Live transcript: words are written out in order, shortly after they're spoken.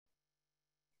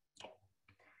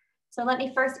So let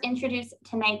me first introduce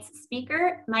tonight's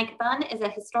speaker. Mike Bunn is a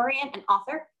historian and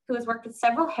author who has worked with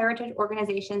several heritage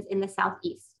organizations in the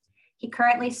Southeast. He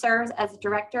currently serves as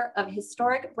director of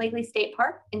Historic Blakely State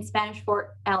Park in Spanish Fort,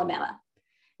 Alabama.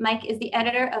 Mike is the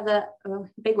editor of the,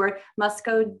 big word,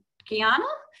 Muskogeana,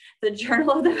 the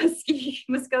Journal of the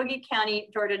Muskogee County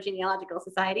Georgia Genealogical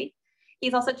Society.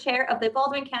 He's also chair of the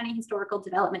Baldwin County Historical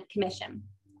Development Commission.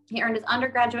 He earned his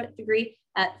undergraduate degree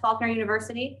at Faulkner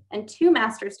University and 2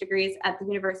 master's degrees at the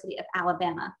University of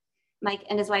Alabama. Mike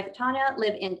and his wife, Tanya,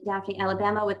 live in Daphne,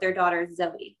 Alabama with their daughter,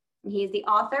 Zoe. He is the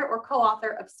author or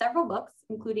co-author of several books,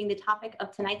 including the topic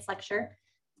of tonight's lecture,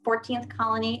 14th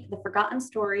Colony, The Forgotten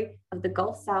Story of the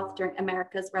Gulf South During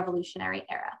America's Revolutionary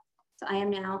Era. So I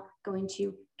am now going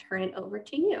to turn it over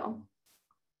to you.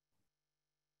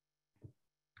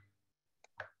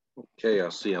 Okay, I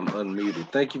see I'm unmuted.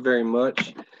 Thank you very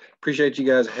much. Appreciate you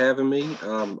guys having me.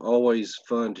 Always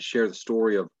fun to share the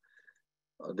story of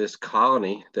this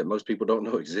colony that most people don't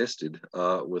know existed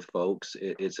with folks.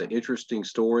 It's an interesting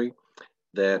story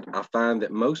that I find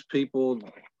that most people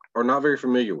are not very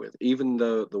familiar with, even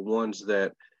the ones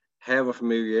that have a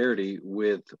familiarity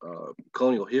with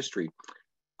colonial history,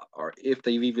 or if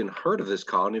they've even heard of this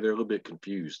colony, they're a little bit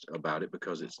confused about it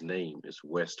because its name is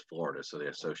West Florida, so they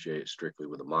associate it strictly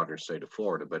with the modern state of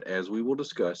Florida. But as we will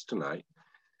discuss tonight,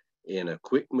 in a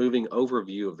quick moving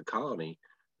overview of the colony,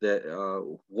 that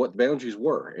what the boundaries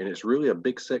were, and it's really a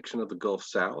big section of the Gulf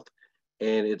South,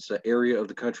 and it's an area of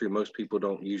the country most people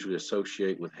don't usually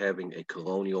associate with having a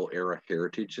colonial era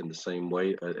heritage in the same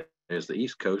way as the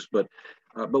East Coast, but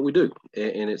we do,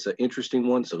 and it's an interesting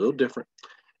one. It's a little different.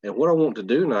 And what I want to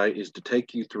do tonight is to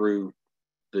take you through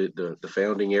the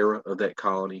founding era of that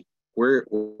colony, where it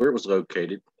was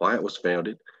located, why it was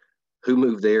founded, who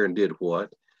moved there and did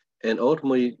what, and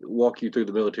ultimately walk you through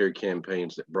the military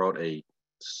campaigns that brought a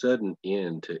sudden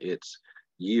end to its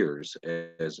years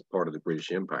as part of the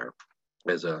British Empire,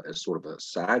 as sort of a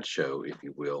sideshow, if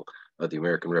you will, of the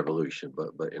American Revolution,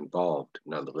 but involved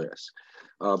nonetheless.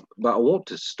 But I want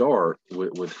to start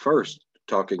with first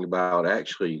talking about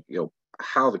actually,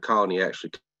 how the colony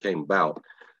actually came about.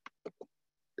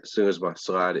 As soon as my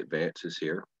slide advances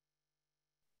here.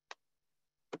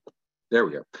 There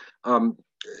we go.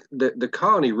 The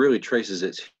colony really traces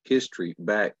its history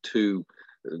back to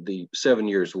the 7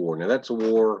 Years' War. Now, that's a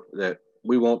war that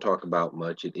we won't talk about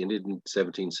much. It ended in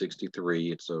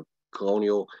 1763. It's a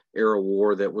colonial era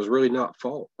war that was really not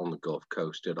fought on the Gulf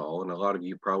Coast at all, and a lot of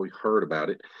you probably heard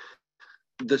about it.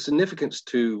 The significance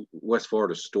to West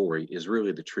Florida's story is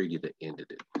really the treaty that ended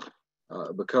it,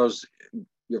 because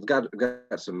you've got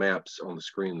some maps on the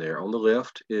screen there. On the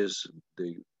left is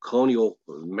the colonial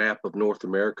map of North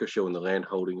America, showing the land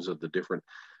holdings of the different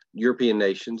European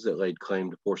nations that laid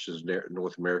claim to portions of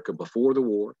North America before the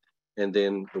war. And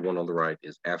then the one on the right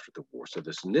is after the war. So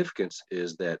the significance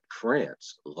is that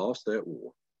France lost that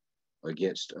war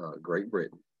against Great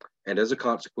Britain, and as a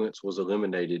consequence was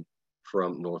eliminated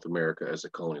from North America as a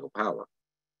colonial power.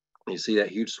 You see that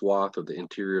huge swath of the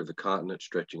interior of the continent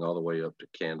stretching all the way up to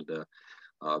Canada.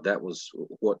 That was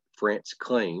what France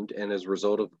claimed, and as a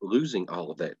result of losing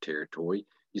all of that territory,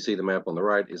 you see the map on the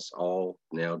right is all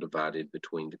now divided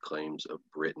between the claims of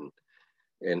Britain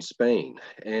and Spain.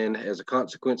 And as a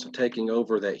consequence of taking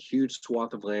over that huge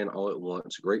swath of land all at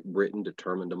once, Great Britain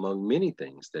determined, among many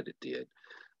things that it did,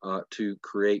 to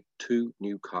create 2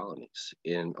 new colonies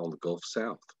on the Gulf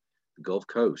South, the Gulf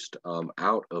Coast,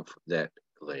 out of that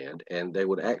land. And they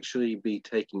would actually be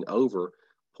taking over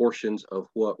portions of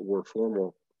what were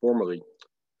formerly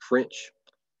French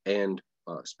and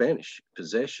Spanish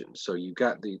possessions. So you've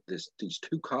got these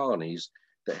 2 colonies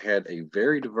that had a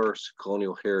very diverse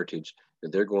colonial heritage,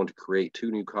 that they're going to create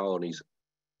 2 new colonies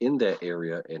in that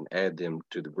area and add them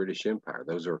to the British Empire.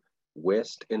 Those are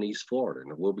West and East Florida.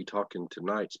 And we'll be talking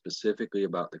tonight specifically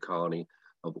about the colony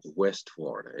of West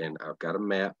Florida. And I've got a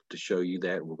map to show you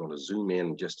that. We're going to zoom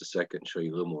in just a second and show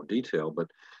you a little more detail. But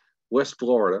West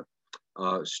Florida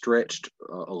stretched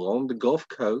along the Gulf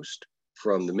Coast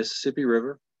from the Mississippi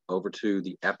River over to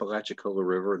the Apalachicola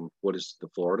River and what is the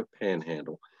Florida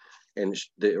Panhandle. And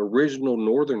the original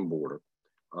northern border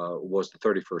was the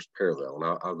 31st parallel. And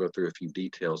I'll go through a few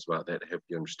details about that to help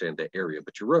you understand that area.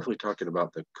 But you're roughly talking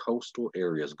about the coastal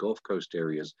areas, Gulf Coast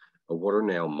areas of what are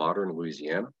now modern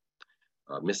Louisiana,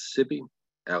 Mississippi,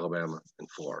 Alabama,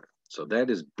 and Florida. So that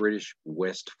is British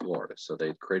West Florida. So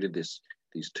they created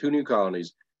these 2 new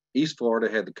colonies. East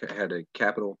Florida had a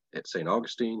capital at St.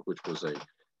 Augustine, which was a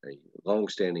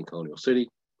long-standing colonial city.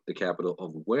 The capital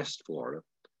of West Florida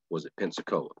was at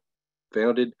Pensacola,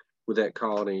 founded with that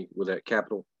colony, with that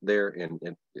capital there, and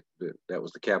that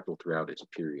was the capital throughout its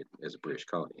period as a British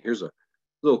colony. Here's a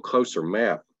little closer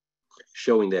map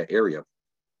showing that area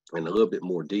in a little bit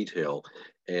more detail.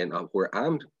 And where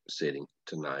I'm sitting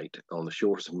tonight on the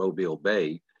shores of Mobile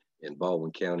Bay in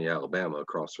Baldwin County, Alabama,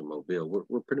 across from Mobile,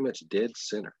 we're pretty much dead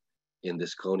center in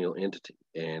this colonial entity.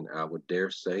 And I would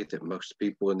dare say that most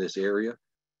people in this area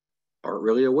aren't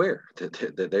really aware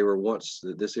that they were once,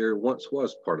 that this area once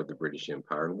was part of the British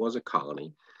Empire and was a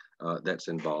colony that's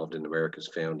involved in America's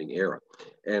founding era.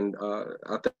 And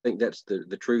I think that's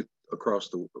the truth across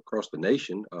the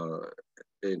nation,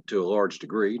 and to a large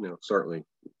degree. Now, certainly,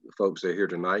 folks that are here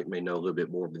tonight may know a little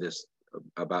bit more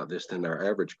about this than our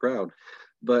average crowd,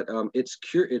 but its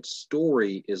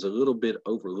story is a little bit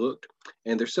overlooked,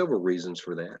 and there's several reasons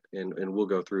for that, and we'll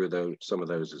go through some of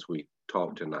those as we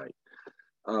talk tonight.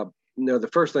 Now, the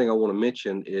first thing I want to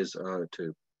mention is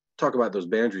to talk about those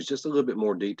boundaries just a little bit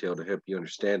more detail to help you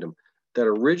understand them. That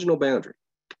original boundary,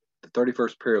 the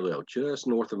 31st parallel, just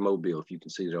north of Mobile, if you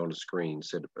can see it on the screen,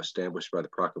 said established by the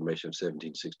Proclamation of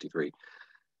 1763.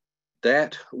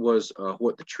 That was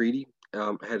what the treaty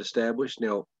had established.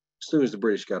 Now, as soon as the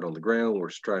British got on the ground, were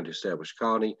trying to establish a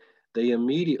colony, they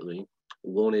immediately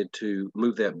wanted to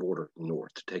move that border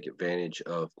north to take advantage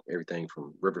of everything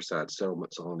from riverside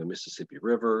settlements along the Mississippi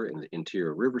River and the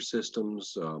interior river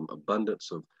systems,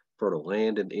 abundance of fertile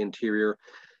land in the interior.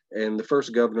 And the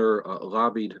first governor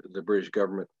lobbied the British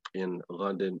government in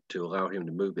London to allow him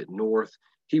to move it north.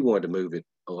 He wanted to move it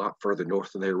a lot further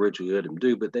north than they originally let him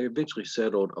do, but they eventually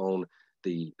settled on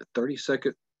the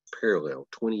 32nd parallel,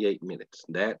 28 minutes.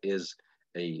 That is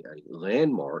a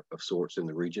landmark of sorts in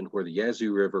the region where the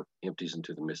Yazoo River empties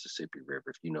into the Mississippi River.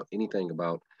 If you know anything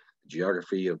about the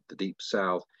geography of the Deep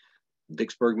South,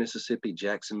 Vicksburg, Mississippi,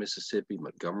 Jackson, Mississippi,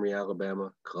 Montgomery,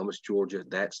 Alabama, Columbus, Georgia,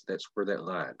 that's where that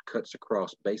line cuts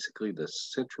across basically the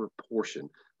central portion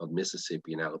of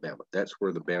Mississippi and Alabama. That's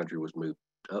where the boundary was moved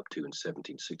up to in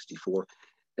 1764.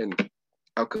 And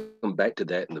I'll come back to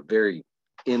that in the very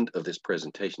end of this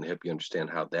presentation to help you understand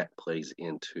how that plays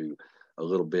into a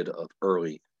little bit of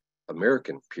early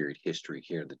American period history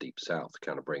here in the Deep South to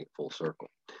kind of bring it full circle.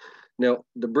 Now,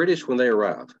 the British, when they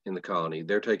arrive in the colony,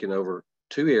 they're taking over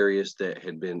two areas that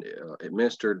had been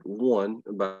administered, one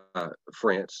by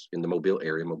France in the Mobile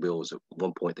area. Mobile was at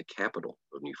one point the capital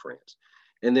of New France.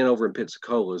 And then over in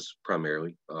Pensacola is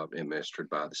primarily administered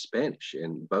by the Spanish.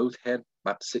 And both had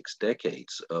about 6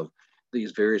 decades of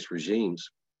these various regimes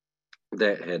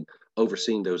that had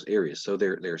overseen those areas. So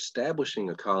they're establishing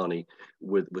a colony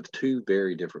with two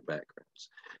very different backgrounds.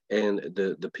 And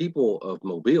the people of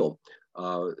Mobile,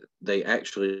 they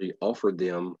actually offered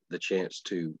them the chance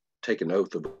to take an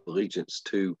oath of allegiance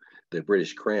to the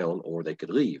British crown, or they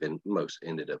could leave, and most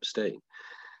ended up staying.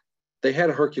 They had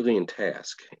a Herculean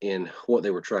task in what they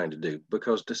were trying to do,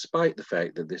 because despite the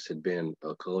fact that this had been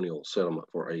a colonial settlement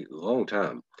for a long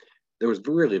time, there was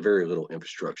really very little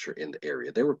infrastructure in the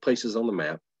area. There were places on the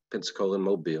map, Pensacola and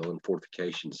Mobile, and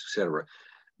fortifications, etc.,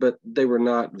 but they were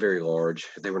not very large.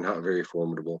 They were not very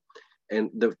formidable. And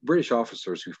the British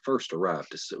officers who first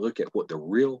arrived to look at what the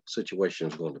real situation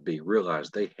was going to be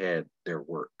realized they had their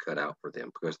work cut out for them,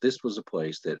 because this was a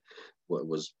place that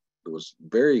was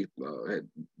very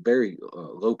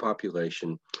low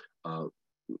population,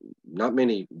 not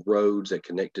many roads that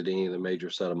connected any of the major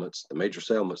settlements. The major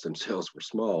settlements themselves were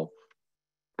small,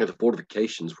 and the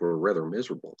fortifications were rather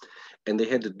miserable. And they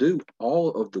had to do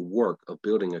all of the work of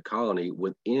building a colony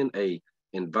within a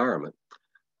environment.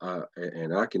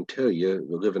 And I can tell you,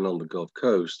 living on the Gulf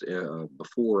Coast,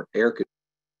 before air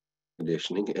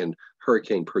conditioning and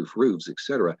hurricane-proof roofs,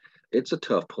 etc., it's a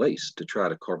tough place to try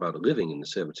to carve out a living in the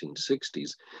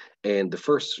 1760s. And the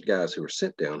first guys who were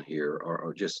sent down here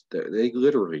are just, they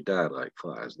literally died like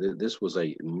flies. This was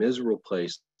a miserable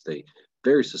place. They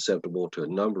very susceptible to a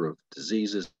number of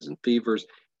diseases and fevers.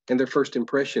 And their first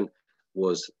impression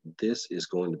was, this is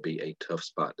going to be a tough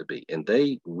spot to be. And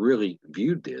they really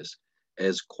viewed this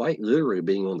as quite literally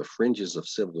being on the fringes of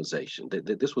civilization.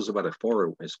 That this was about as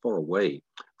far away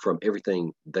from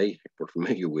everything they were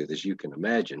familiar with as you can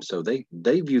imagine. So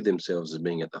they viewed themselves as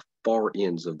being at the far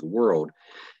ends of the world.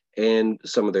 And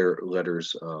some of their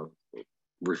letters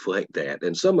reflect that.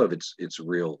 And some of it's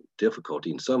real difficulty,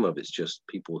 and some of it's just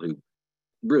people who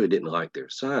really didn't like their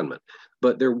assignment.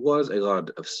 But there was a lot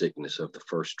of sickness of the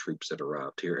first troops that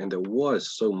arrived here, and there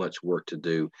was so much work to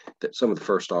do that some of the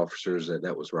first officers,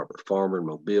 that was Robert Farmer in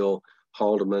Mobile,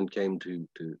 Haldeman came to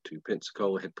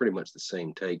Pensacola, had pretty much the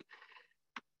same take.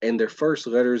 And their first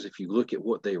letters, if you look at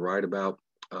what they write about,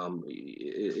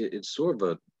 it's sort of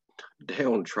a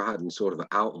downtrodden sort of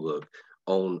outlook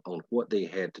on what they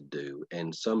had to do,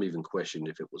 and some even questioned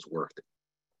if it was worth it.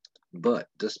 But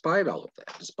despite all of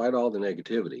that, despite all the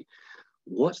negativity,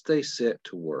 once they set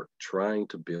to work trying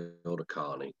to build a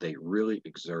colony, they really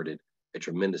exerted a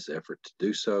tremendous effort to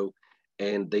do so.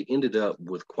 And they ended up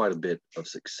with quite a bit of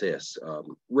success,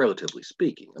 relatively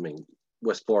speaking. I mean,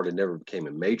 West Florida never became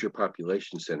a major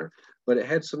population center, but it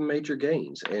had some major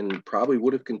gains and probably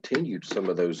would have continued some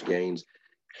of those gains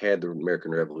had the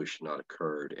American Revolution not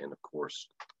occurred. And of course,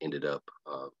 ended up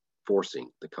forcing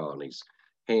the colony's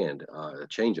hand, a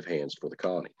change of hands for the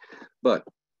colony. But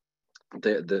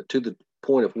to the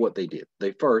point of what they did,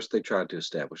 they tried to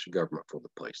establish a government for the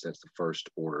place. That's the first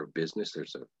order of business.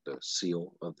 There's the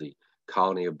seal of the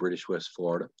colony of British West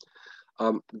Florida.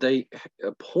 They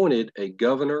appointed a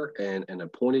governor and an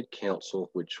appointed council,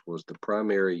 which was the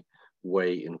primary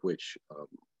way in which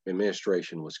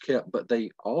administration was kept. But they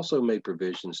also made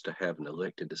provisions to have an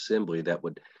elected assembly that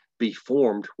would be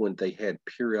formed when they had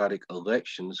periodic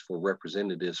elections for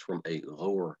representatives from a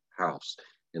lower house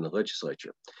in the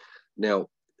legislature. Now,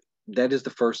 that is the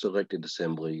first elected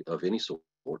assembly of any sort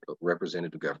of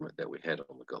representative government that we had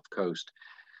on the Gulf Coast.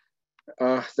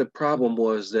 The problem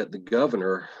was that the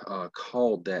governor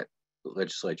called that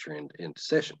legislature into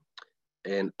session.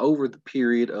 And over the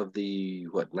period of the,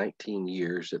 19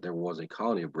 years that there was a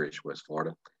colony of British West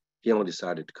Florida, he only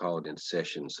decided to call it into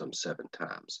session some 7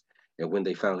 times. And when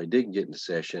they finally did get into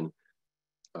session,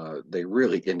 they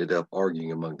really ended up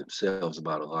arguing among themselves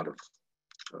about a lot of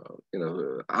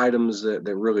items that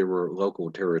really were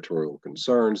local territorial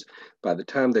concerns. By the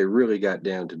time they really got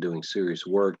down to doing serious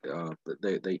work,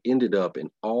 they ended up in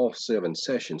all 7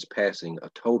 sessions passing a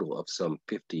total of some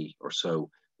 50 or so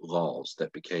laws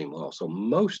that became law. So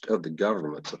most of the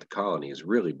governments of the colony is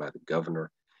really by the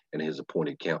governor and his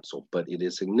appointed council, but it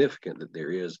is significant that there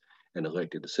is an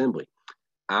elected assembly.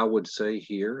 I would say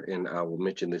here, and I will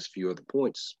mention this few other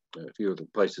points, a few other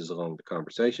places along the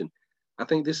conversation, I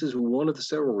think this is one of the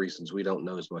several reasons we don't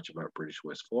know as much about British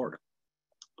West Florida,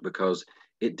 because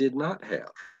it did not have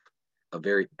a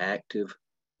very active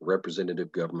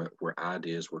representative government where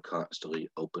ideas were constantly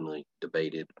openly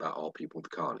debated by all people of the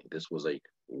colony. This was a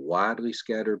widely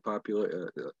scattered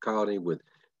colony with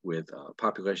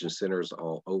population centers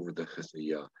all over the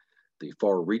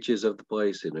far reaches of the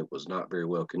place, and it was not very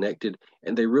well connected.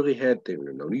 And there were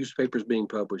no newspapers being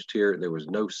published here. There was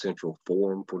no central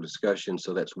forum for discussion.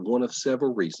 So that's one of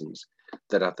several reasons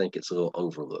that I think it's a little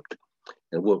overlooked.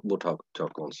 And we'll talk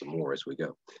on some more as we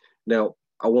go. Now,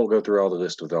 I won't go through all the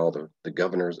list of all the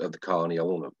governors of the colony. I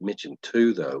want to mention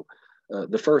 2, though.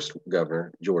 The first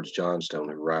governor, George Johnstone,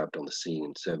 who arrived on the scene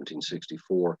in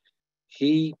 1764,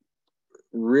 he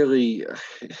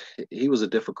was a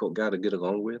difficult guy to get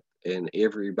along with, and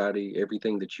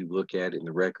everything that you look at in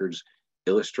the records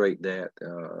illustrate that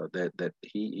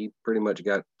he pretty much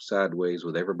got sideways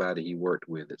with everybody he worked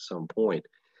with at some point.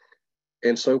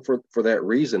 And so for that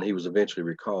reason, he was eventually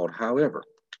recalled. However,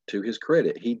 to his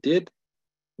credit, he did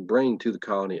bring to the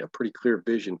colony a pretty clear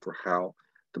vision for how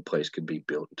the place could be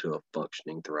built into a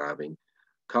functioning, thriving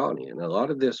colony. And a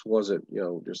lot of this wasn't,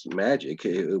 just magic.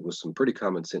 It was some pretty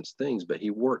common sense things, but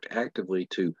he worked actively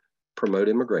to promote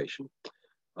immigration,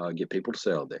 get people to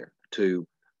settle there, to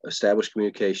establish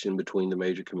communication between the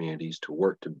major communities, to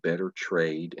work to better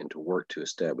trade, and to work to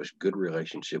establish good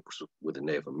relationships with the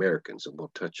Native Americans. And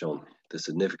we'll touch on the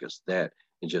significance of that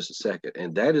in just a second.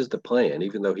 And that is the plan,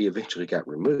 even though he eventually got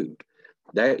removed.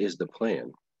 That is the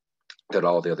plan that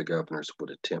all the other governors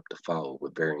would attempt to follow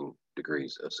with varying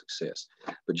degrees of success.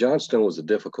 But Johnstone was a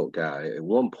difficult guy. At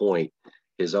one point,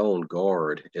 his own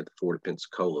guard at the Fort of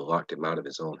Pensacola locked him out of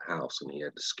his own house, and he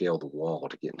had to scale the wall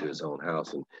to get into his own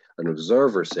house. And an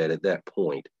observer said at that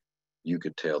point, you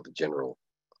could tell the general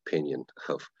opinion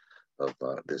of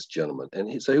this gentleman.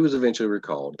 And so he was eventually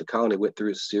recalled. The colony went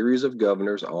through a series of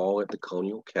governors, all at the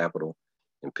colonial capital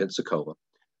in Pensacola,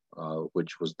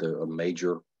 which was a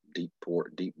major deep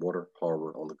water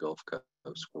harbor on the Gulf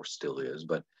Coast, or still is,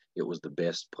 but it was the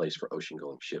best place for ocean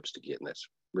going ships to get, and that's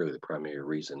really the primary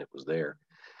reason it was there.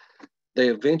 They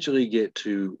eventually get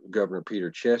to Governor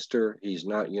Peter Chester. He's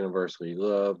not universally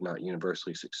loved, not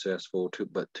universally successful,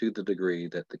 but to the degree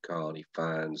that the colony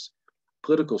finds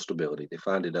political stability, they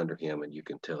find it under him, and you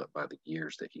can tell it by the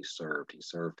years that he served. He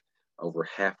served over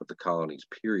half of the colony's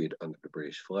period under the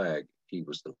British flag. He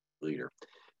was the leader.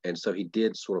 And so he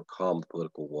did sort of calm the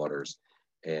political waters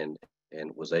and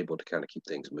was able to kind of keep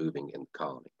things moving in the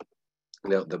colony.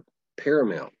 Now, the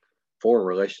paramount foreign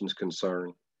relations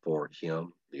concern for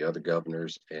him, the other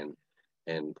governors, and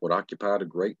what occupied a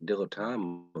great deal of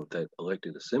time of that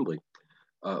elected assembly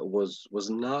was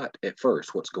not at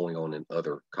first what's going on in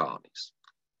other colonies.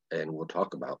 And we'll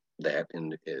talk about that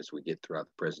as we get throughout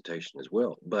the presentation as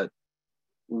well. But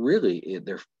really,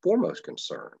 their foremost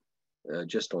concern,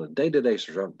 just on a day-to-day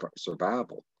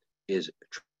survival, is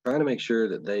trying to make sure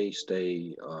that they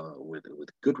stay with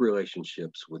good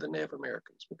relationships with the Native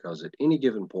Americans, because at any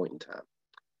given point in time,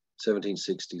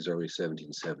 1760s, early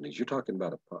 1770s, you're talking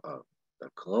about a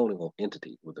colonial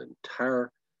entity with an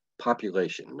entire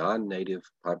population, non-native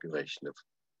population of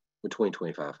between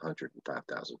 2,500 and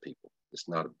 5,000 people. It's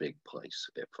not a big place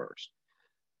at first.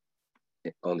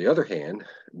 On the other hand,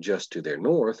 just to their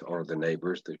north are the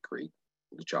neighbors, the Creek,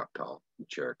 the Choctaw, the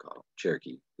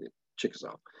Cherokee, the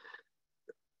Chickasaw.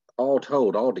 All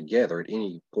told, all together, at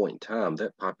any point in time,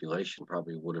 that population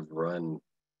probably would have run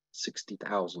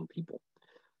 60,000 people,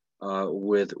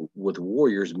 with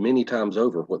warriors many times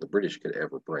over what the British could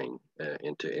ever bring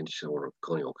into any sort of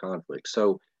colonial conflict.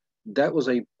 So that was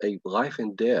a life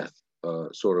and death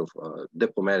sort of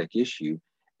diplomatic issue.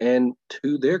 And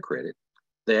to their credit,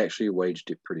 they actually waged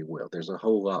it pretty well. There's a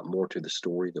whole lot more to the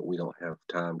story that we don't have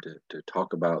time to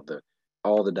talk about,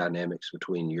 all the dynamics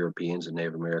between Europeans and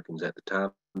Native Americans at the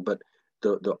time. But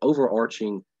the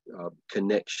overarching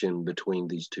connection between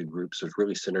these two groups was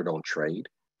really centered on trade.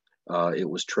 It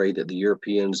was trade that the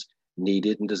Europeans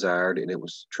needed and desired, and it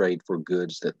was trade for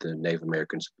goods that the Native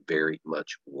Americans very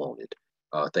much wanted.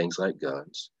 Things like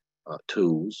guns,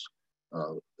 tools,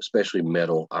 especially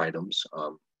metal items,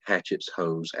 hatchets,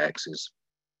 hoes, axes,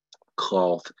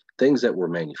 cloth, things that were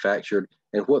manufactured,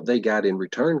 and what they got in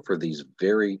return for these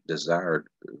very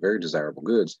desirable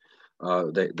goods,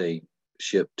 they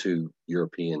shipped to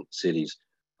European cities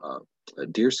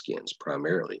deer skins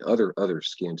primarily, other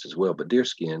skins as well, but deer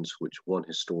skins, which one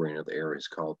historian of the era has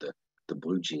called the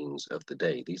blue jeans of the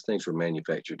day. These things were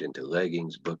manufactured into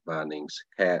leggings, book bindings,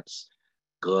 hats,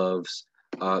 gloves.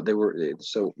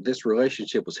 So this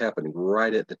relationship was happening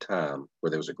right at the time where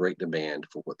there was a great demand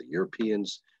for what the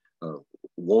Europeans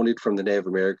wanted from the Native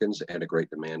Americans, and a great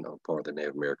demand on part of the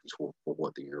Native Americans for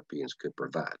what the Europeans could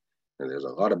provide. And there's a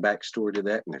lot of backstory to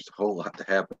that, and there's a whole lot to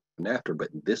happen after. But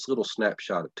this little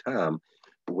snapshot of time,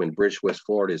 when British West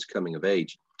Florida is coming of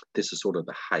age, this is sort of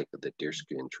the height of the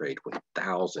deerskin trade, when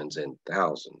thousands and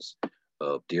thousands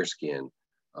of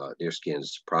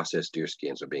processed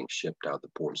deerskins are being shipped out of the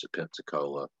ports of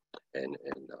Pensacola and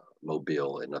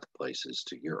Mobile and other places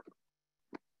to Europe.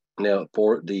 Now,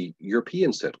 for the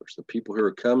European settlers, the people who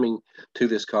are coming to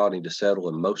this colony to settle,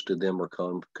 and most of them are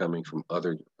coming from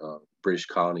other British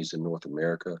colonies in North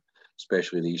America,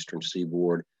 especially the Eastern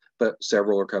Seaboard, but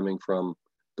several are coming from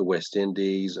the West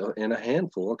Indies, and a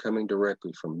handful are coming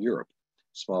directly from Europe,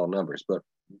 small numbers. But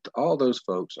all those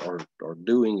folks are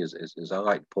doing, as I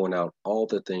like to point out, all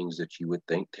the things that you would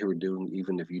think they were doing,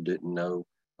 even if you didn't know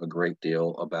a great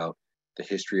deal about the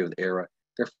history of the era.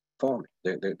 They're farming.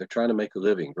 They're trying to make a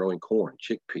living, growing corn,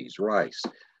 chickpeas, rice,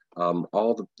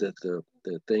 all the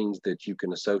things that you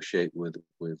can associate with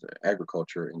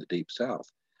agriculture in the Deep South.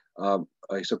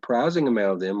 A surprising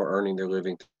amount of them are earning their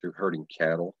living through herding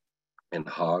cattle and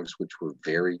hogs, which were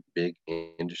very big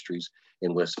industries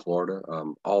in West Florida.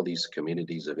 All these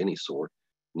communities of any sort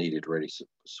needed ready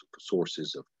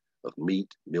sources of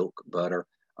meat, milk, butter.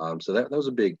 So that was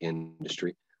a big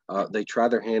industry. They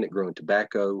tried their hand at growing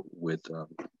tobacco with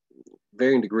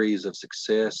varying degrees of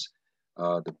success.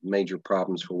 The major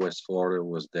problems for West Florida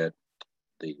was that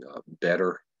the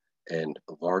better and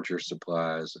larger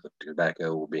supplies of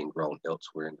tobacco were being grown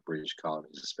elsewhere in the British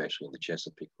colonies, especially in the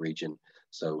Chesapeake region.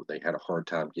 So they had a hard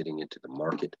time getting into the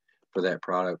market for that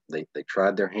product. They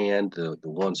tried their hand, the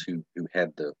ones who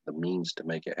had the means to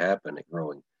make it happen, at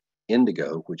growing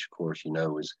indigo, which of course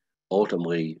is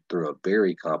ultimately, through a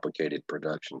very complicated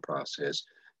production process,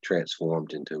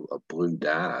 transformed into a blue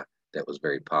dye that was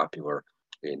very popular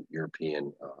in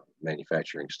European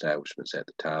manufacturing establishments at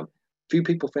the time. Few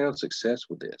people found success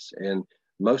with this, and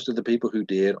most of the people who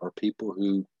did are people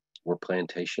who were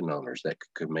plantation owners that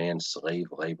could command slave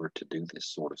labor to do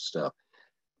this sort of stuff.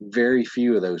 Very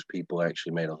few of those people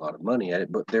actually made a lot of money at it,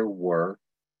 but there were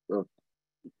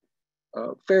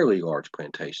fairly large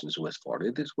plantations in West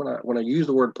Florida. When I use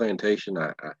the word plantation,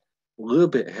 I'm a little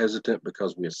bit hesitant,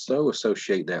 because we so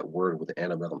associate that word with the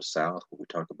antebellum South, when we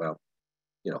talk about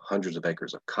hundreds of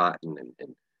acres of cotton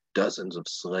and dozens of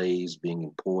slaves being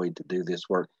employed to do this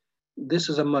work. This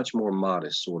is a much more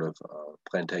modest sort of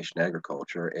plantation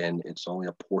agriculture, and it's only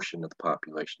a portion of the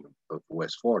population of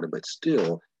West Florida. But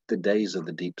still, the days of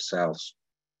the Deep South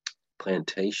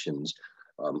plantations,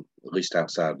 at least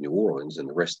outside of New Orleans and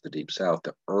the rest of the Deep South,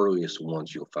 the earliest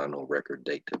ones you'll find on record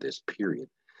date to this period.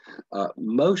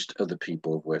 Most of the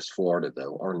people of West Florida,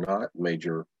 though, are not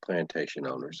major plantation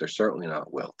owners. They're certainly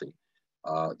not wealthy.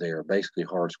 They are basically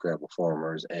hardscrabble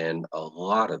farmers, and a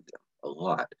lot of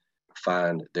them,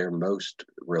 find their most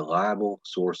reliable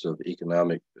source of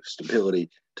economic stability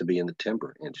to be in the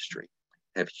timber industry.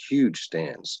 Have huge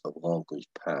stands of longleaf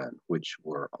pine, which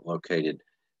were located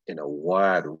in a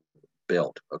wide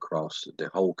belt across the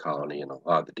whole colony and a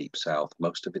lot of the deep south.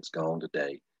 Most of it's gone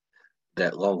today.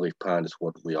 That longleaf pine is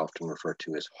what we often refer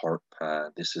to as heart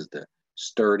pine. This is the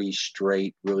sturdy,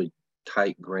 straight, really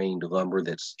tight grained lumber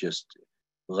that's just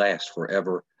lasts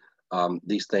forever.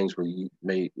 These things were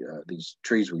made, these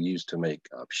trees were used to make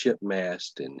ship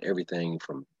mast and everything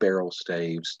from barrel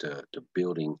staves to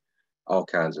building all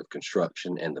kinds of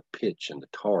construction, and the pitch and the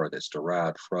tar that's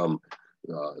derived from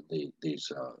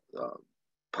these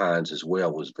pines as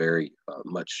well was very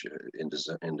much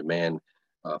in demand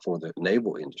for the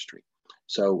naval industry.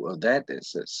 So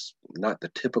that's not the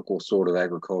typical sort of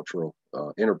agricultural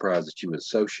enterprise that you would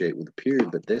associate with the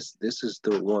period, but this is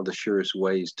one of the surest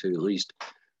ways to at least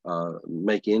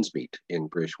make ends meet in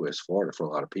British West Florida for a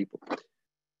lot of people.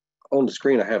 On the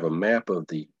screen, I have a map of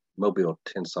the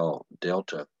Mobile-Tensas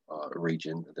Delta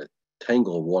region. The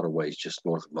tangle of waterways just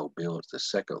north of Mobile is the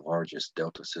second largest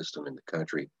delta system in the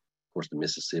country. Of course, the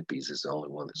Mississippi's is the only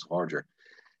one that's larger.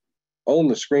 On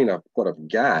the screen, what I've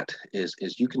got is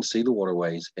you can see the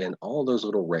waterways, and all those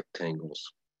little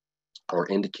rectangles are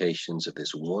indications of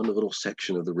this one little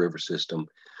section of the river system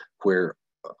where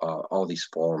all these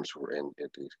farms were, and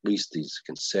at least these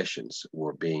concessions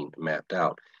were being mapped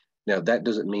out. Now, that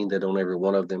doesn't mean that on every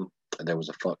one of them there was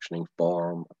a functioning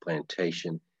farm, a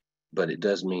plantation, but it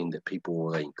does mean that people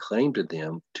were laying claim to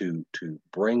them to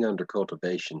bring under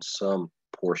cultivation some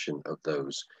portion of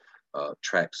those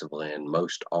tracts of land,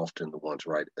 most often the ones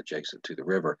right adjacent to the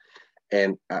river.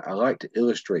 And I like to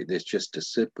illustrate this just to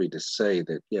simply to say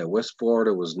that, yeah, West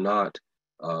Florida was not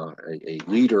a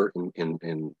leader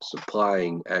in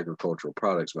supplying agricultural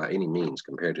products by any means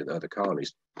compared to the other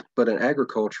colonies, but an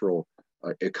agricultural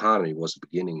economy was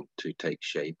beginning to take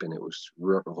shape, and it was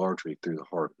largely through the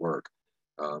hard work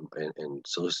and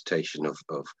solicitation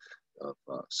of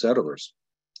settlers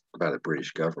by the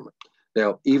British government.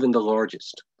 Now, even the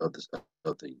largest of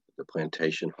the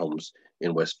plantation homes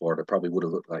in West Florida probably would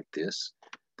have looked like this.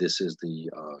 This is the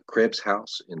Krebs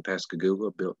House in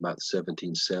Pascagoula, built by the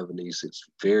 1770s. It's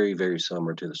very, very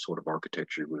similar to the sort of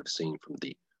architecture you would have seen from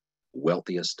the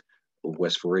wealthiest of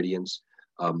West Floridians.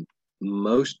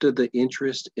 Most of the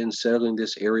interest in settling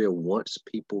this area, once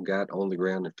people got on the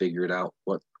ground and figured out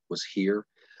what was here,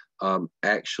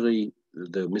 actually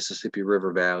the Mississippi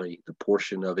River Valley, the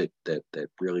portion of it that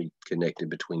really connected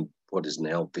between what is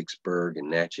now Vicksburg and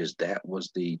Natchez, that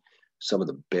was some of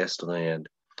the best land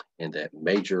in that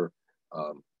major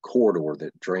corridor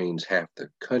that drains half the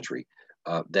country.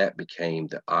 That became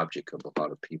the object of a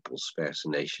lot of people's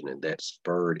fascination, and that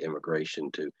spurred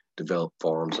immigration to develop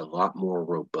farms a lot more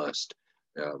robust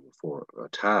for a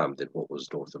time than what was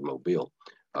north of Mobile.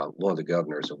 One of the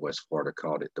governors of West Florida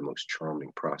called it the most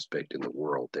charming prospect in the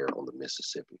world there on the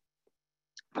Mississippi.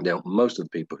 Now, most of the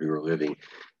people who are living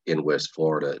in West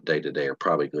Florida day to day are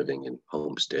probably living in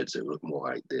homesteads that look more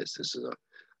like this. This is a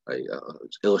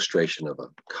illustration of a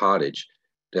cottage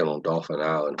down on Dauphin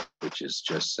Island, which is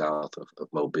just south of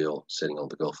Mobile, sitting on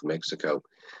the Gulf of Mexico.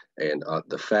 And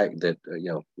the fact that,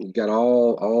 you got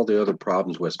all the other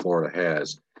problems West Florida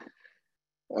has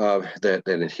that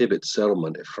inhibit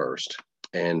settlement at first.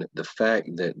 And the fact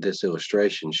that this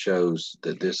illustration shows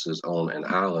that this is on an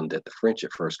island that the French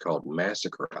at first called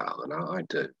Massacre Island, I like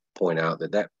to point out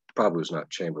that probably was not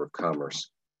Chamber of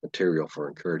Commerce material for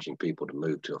encouraging people to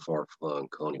move to a far-flung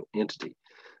colonial entity.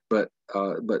 But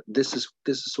this is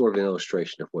sort of an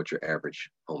illustration of what your average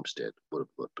homestead would have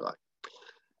looked like.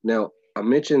 Now, I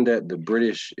mentioned that the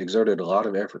British exerted a lot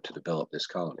of effort to develop this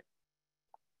colony.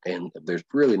 And there's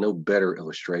really no better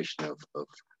illustration of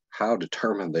how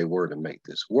determined they were to make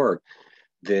this work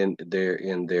than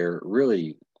their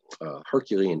really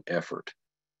Herculean effort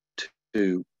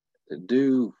to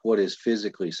do what is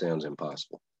physically sounds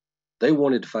impossible. They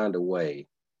wanted to find a way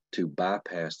to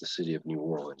bypass the city of New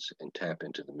Orleans and tap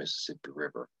into the Mississippi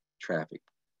River traffic,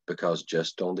 because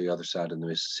just on the other side of the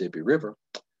Mississippi River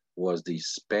was the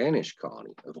Spanish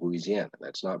colony of Louisiana.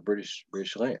 That's not British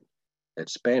land.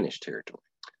 That's Spanish territory.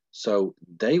 So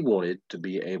they wanted to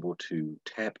be able to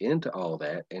tap into all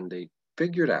that, and they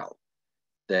figured out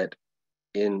that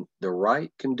in the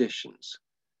right conditions,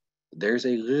 there's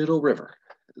a little river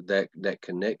that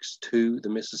connects to the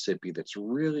Mississippi that's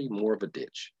really more of a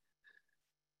ditch.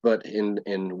 But in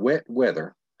wet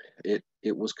weather, it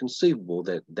was conceivable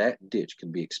that ditch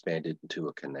could be expanded into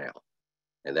a canal,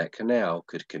 and that canal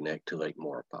could connect to Lake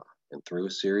Maurepas. and through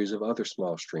a series of other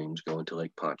small streams go into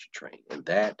Lake Pontchartrain, and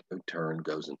that in turn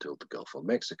goes into the Gulf of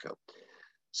Mexico.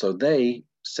 So they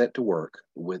set to work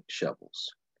with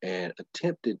shovels and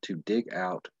attempted to dig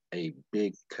out a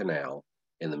big canal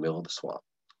in the middle of the swamp.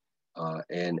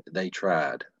 And they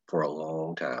tried for a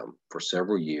long time, for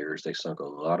several years. They sunk a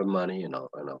lot of money and a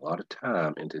lot of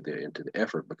time into the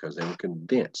effort because they were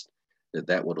convinced that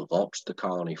that would launch the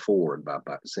colony forward by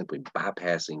simply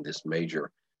bypassing this major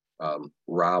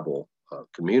rival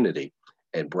community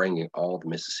and bringing all the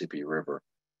Mississippi River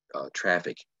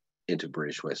traffic into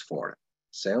British West Florida.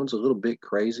 Sounds a little bit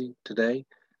crazy today,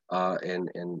 and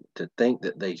to think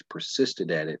that they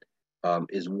persisted at it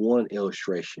is one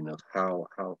illustration of how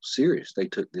serious they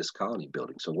took this colony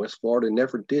building. So West Florida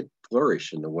never did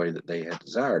flourish in the way that they had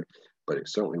desired, but it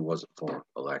certainly wasn't for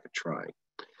a lack of trying.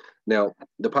 Now,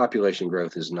 the population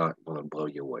growth is not going to blow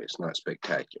you away. It's not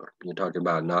spectacular. You're talking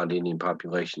about a non-Indian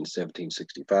population in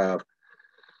 1765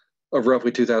 of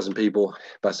roughly 2,000 people.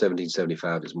 By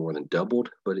 1775, it's more than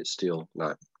doubled, but it's still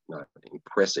not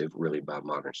impressive, really, by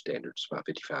modern standards, about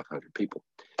 5,500 people.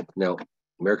 Now,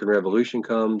 American Revolution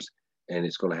comes, and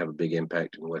it's going to have a big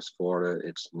impact in West Florida.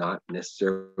 It's not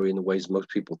necessarily in the ways most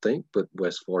people think, but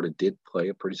West Florida did play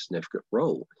a pretty significant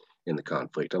role in the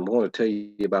conflict. I'm going to tell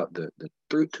you about the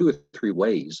two or three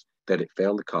ways that it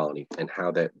found the colony and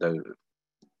how that the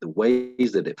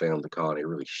ways that it found the colony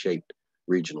really shaped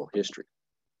regional history.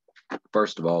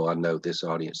 First of all, I know this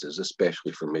audience is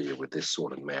especially familiar with this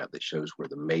sort of map that shows where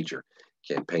the major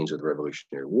campaigns of the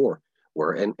Revolutionary War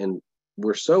were. And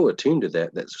we're so attuned to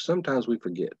that sometimes we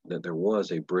forget that there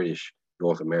was a British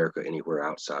North America anywhere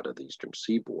outside of the Eastern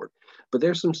Seaboard. But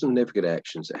there's some significant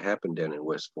actions that happened down in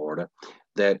West Florida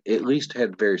that at least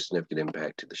had very significant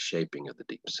impact to the shaping of the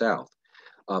Deep South.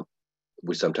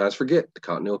 We sometimes forget the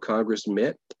Continental Congress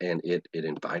met, and it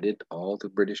invited all the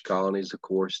British colonies, of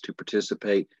course, to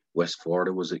participate. West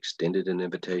Florida was extended an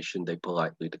invitation. They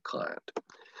politely declined.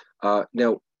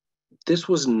 Now, this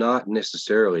was not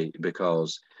necessarily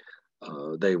because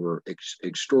they were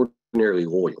extraordinarily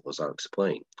loyal, as I'll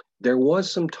explain. There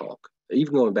was some talk,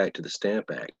 even going back to the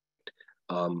Stamp Act.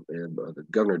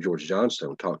 Governor George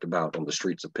Johnstone talked about on the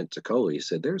streets of Pensacola. He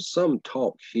said, there's some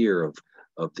talk here of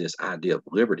this idea of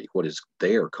liberty, what is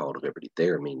there called liberty,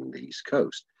 there meaning the East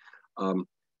Coast.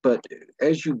 But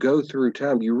as you go through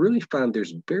time, you really find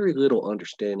there's very little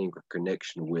understanding or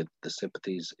connection with the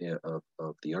sympathies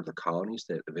of the other colonies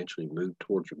that eventually moved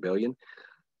towards rebellion.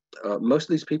 Most of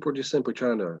these people are just simply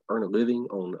trying to earn a living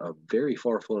on a very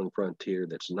far-flung frontier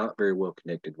that's not very well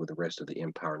connected with the rest of the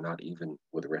empire, not even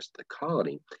with the rest of the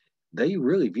colony. They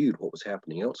really viewed what was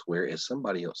happening elsewhere as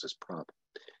somebody else's problem.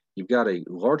 You've got a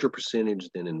larger percentage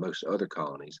than in most other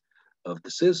colonies of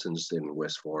the citizens in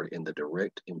West Florida in the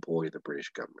direct employ of the British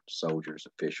government, soldiers,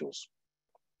 officials.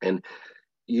 And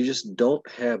you just don't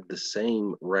have the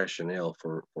same rationale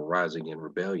for rising in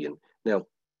rebellion. Now,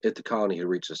 if the colony had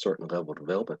reached a certain level of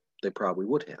development, they probably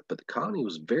would have. But the colony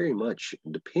was very much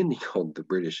depending on the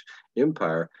British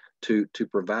Empire to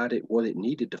provide it what it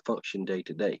needed to function day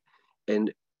to day.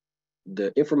 And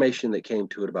the information that came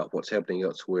to it about what's happening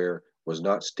elsewhere was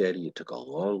not steady. It took a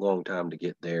long, long time to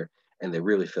get there, and they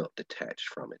really felt detached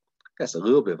from it. That's a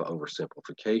little bit of an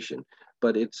oversimplification,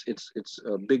 but it's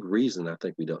a big reason I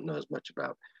think we don't know as much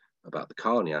about the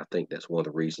colony. I think that's one of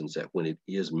the reasons that when it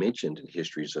is mentioned in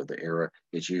histories of the era,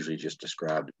 it's usually just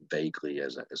described vaguely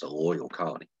as a loyal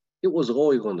colony. It was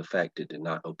loyal in the fact it did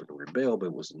not openly rebel, but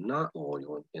it was not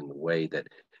loyal in the way that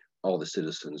all the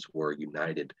citizens were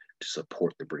united to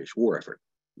support the British war effort.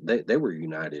 They were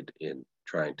united in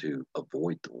trying to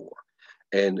avoid the war.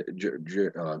 And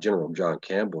General John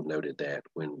Campbell noted that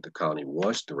when the colony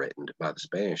was threatened by the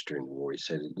Spanish during the war, he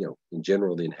said, in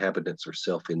general, the inhabitants are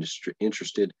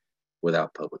self-interested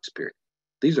without public spirit.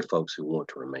 These are folks who want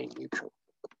to remain neutral.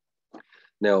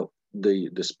 Now,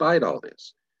 despite all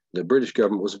this, the British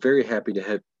government was very happy to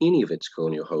have any of its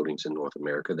colonial holdings in North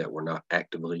America that were not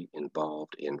actively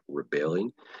involved in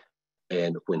rebelling.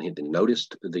 And when he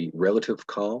noticed the relative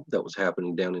calm that was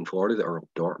happening down in Florida, the Earl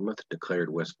of Dartmouth declared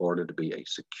West Florida to be a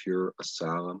secure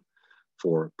asylum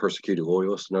for persecuted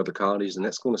loyalists and other colonies. And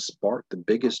that's going to spark the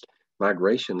biggest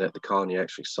migration that the colony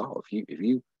actually saw. If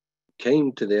you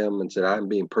came to them and said, I'm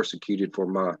being persecuted for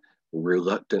my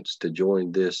reluctance to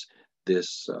join this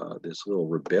little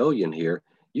rebellion here,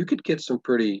 you could get some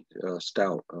pretty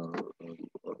stout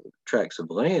tracts of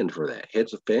land for that.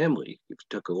 Heads of family, if you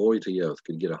took a loyalty oath,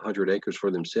 could get 100 acres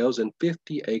for themselves and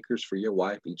 50 acres for your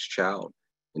wife, each child,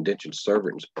 indentured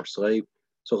servant or slave.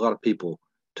 So a lot of people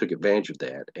took advantage of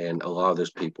that, and a lot of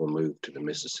those people moved to the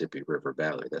Mississippi River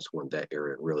Valley. That's when that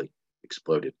area really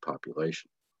exploded population.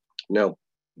 Now,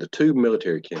 the two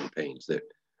military campaigns that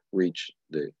reach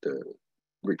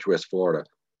reach West Florida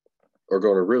are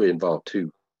going to really involve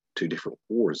two different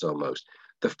wars almost.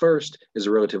 The first is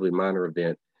a relatively minor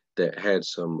event that had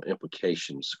some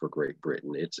implications for Great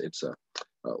Britain. It's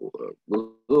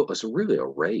really a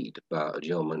raid by a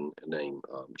gentleman named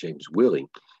James Willing,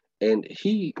 and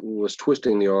he was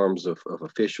twisting the arms of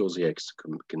officials. He had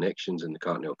some connections in the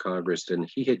Continental Congress, and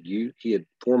he had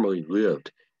formerly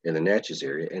lived in the Natchez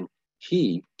area, and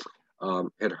he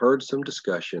had heard some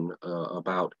discussion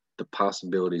about the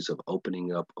possibilities of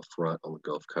opening up a front on the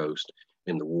Gulf Coast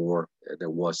in the war. There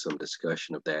was some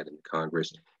discussion of that in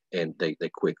Congress, and they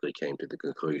quickly came to the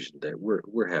conclusion that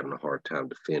we're having a hard time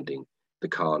defending the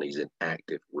colonies in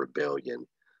active rebellion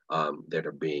that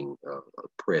are being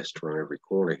oppressed from every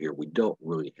corner here. We don't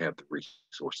really have the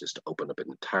resources to open up an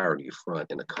entire new front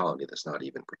in a colony that's not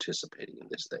even participating in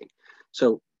this thing.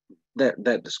 So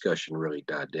that discussion really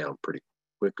died down pretty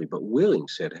quickly. But Willing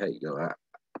said, hey,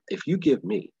 if you give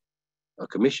me a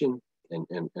commission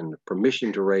and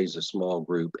permission to raise a small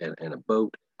group and a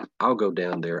boat, I'll go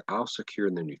down there. I'll secure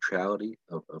the neutrality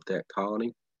of that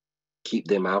colony, keep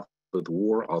them out of the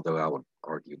war, although I would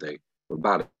argue they were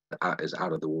about as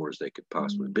out of the war as they could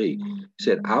possibly be. He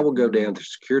said, I will go down to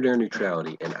secure their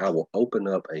neutrality, and I will open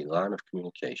up a line of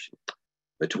communication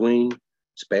between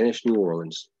Spanish New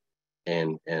Orleans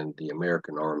and the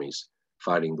American armies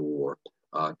fighting the war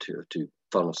to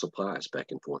funnel supplies back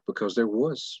and forth, because there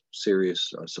was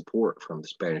serious support from the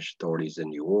Spanish authorities in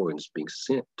New Orleans being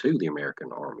sent to the American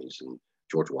armies and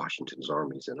George Washington's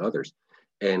armies and others.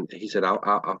 And he said,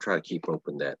 I'll try to keep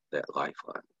open that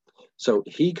lifeline. So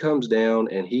he comes down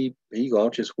and he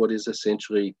launches what is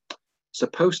essentially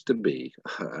supposed to be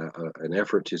an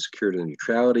effort to secure the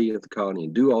neutrality of the colony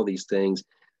and do all these things.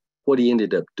 What he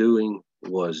ended up doing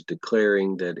was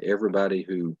declaring that everybody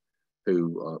who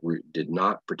did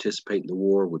not participate in the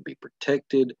war would be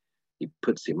protected. He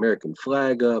puts the American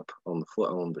flag up on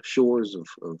the shores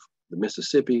of the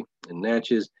Mississippi and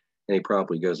Natchez, and he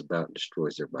promptly goes about and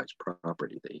destroys everybody's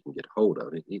property that he can get hold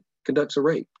of. He conducts a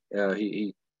raid.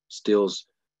 He steals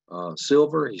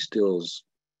silver. He steals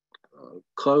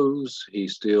clothes. He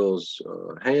steals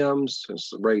hams,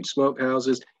 raids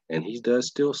smokehouses, and he does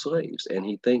steal slaves. And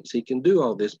he thinks he can do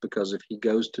all this because if he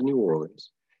goes to New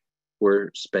Orleans,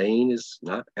 where Spain is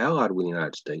not allied with the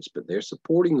United States, but they're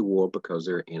supporting the war because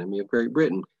they're an enemy of Great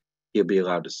Britain, he'll be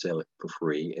allowed to sell it for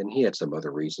free. And he had some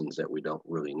other reasons that we don't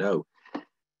really know.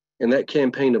 And that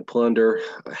campaign of plunder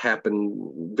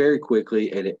happened very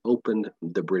quickly, and it opened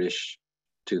the British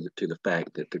to the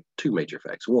fact that the two major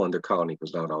facts. One, their colony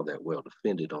was not all that well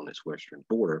defended on this western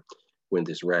border when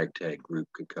this ragtag group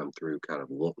could come through kind of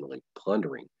wantonly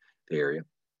plundering the area.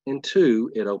 And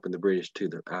two, it opened the British to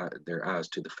their eyes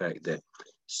to the fact that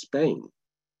Spain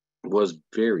was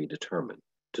very determined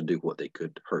to do what they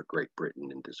could to hurt Great Britain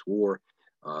in this war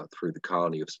through the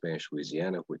colony of Spanish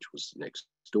Louisiana, which was next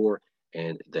door,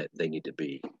 and that they need to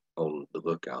be on the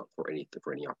lookout for any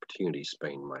opportunities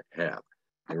Spain might have.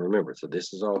 And remember, so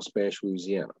this is all Spanish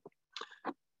Louisiana.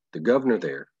 The governor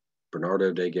there,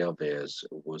 Bernardo de Galvez,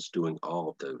 was doing all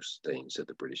of those things that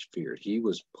the British feared. He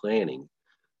was planning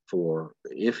for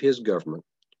if his government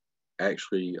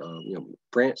actually,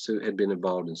 France had been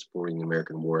involved in supporting the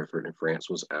American war effort, and France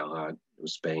was allied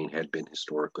with Spain, had been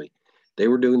historically. They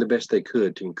were doing the best they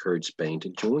could to encourage Spain to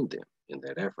join them in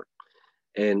that effort.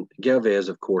 And Galvez,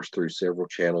 of course, through several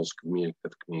channels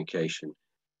of communication,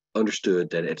 understood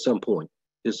that at some point,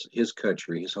 his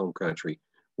country, his home country,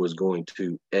 was going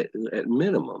to, at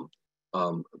minimum,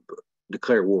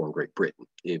 declare war on Great Britain,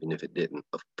 even if it didn't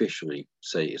officially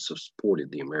say it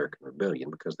supported the American rebellion,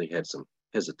 because they had some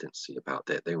hesitancy about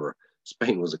that.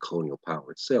 Spain was a colonial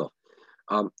power itself.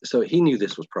 So he knew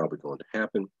this was probably going to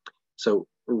happen. So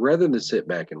rather than sit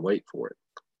back and wait for it,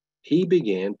 he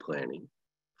began planning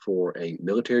for a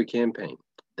military campaign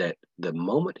that the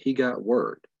moment he got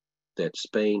word that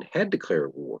Spain had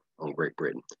declared war on Great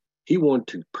Britain, he wanted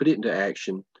to put it into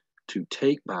action to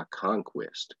take by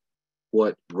conquest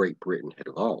what Great Britain had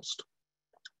lost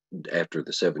after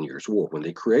the 7 Years' War when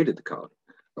they created the colony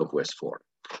of West Florida.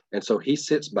 And so he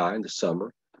sits by in the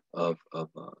summer of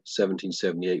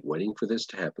 1778, waiting for this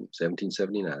to happen,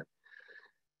 1779.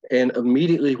 And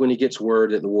immediately when he gets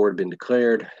word that the war had been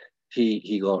declared,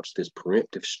 he launched this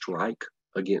preemptive strike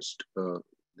against the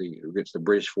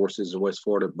British forces in West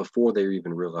Florida before they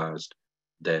even realized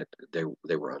that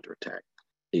they were under attack.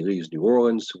 He leaves New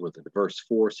Orleans with a diverse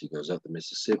force. He goes up the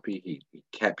Mississippi. He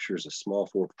captures a small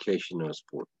fortification known as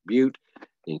Fort Butte.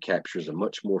 He captures a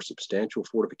much more substantial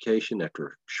fortification after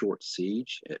a short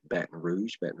siege at Baton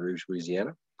Rouge,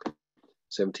 Louisiana.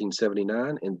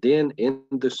 1779, and then in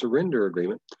the surrender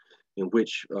agreement, in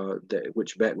which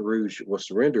Baton Rouge was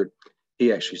surrendered,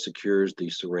 he actually secures the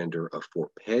surrender of Fort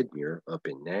Padmere up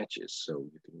in Natchez. So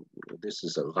this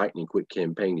is a lightning quick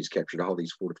campaign. He's captured all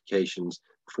these fortifications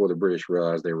before the British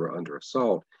realized they were under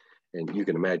assault. And you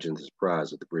can imagine the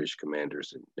surprise of the British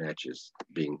commanders in Natchez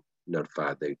being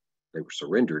notified they were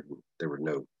surrendered. And there were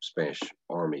no Spanish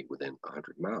army within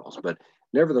 100 miles. But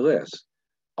nevertheless,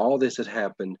 all this had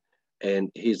happened.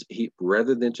 And he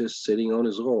rather than just sitting on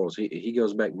his laurels, he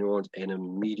goes back to New Orleans and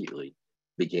immediately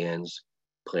begins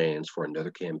plans for another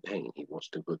campaign. He wants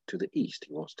to look to the east.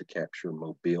 He wants to capture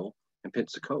Mobile and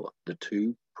Pensacola, the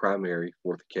two primary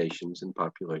fortifications and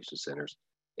population centers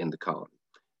in the colony.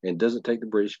 And it doesn't take the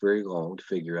British very long to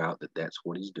figure out that that's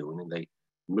what he's doing, and they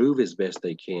move as best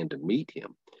they can to meet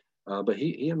him. But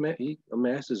he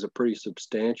amasses a pretty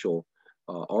substantial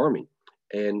army,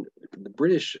 and the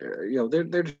British,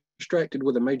 they're distracted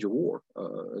with a major war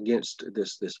against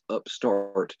this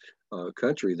upstart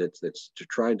country that's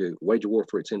trying to wage a war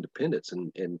for its independence,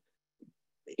 and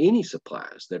any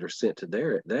supplies that are sent to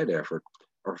that effort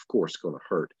are of course going to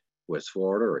hurt West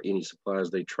Florida, or any supplies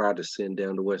they try to send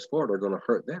down to West Florida are going to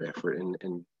hurt that effort.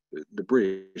 And the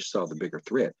British saw the bigger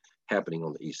threat happening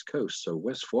on the East Coast. So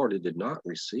West Florida did not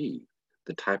receive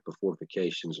the type of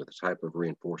fortifications or the type of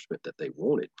reinforcement that they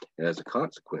wanted. And as a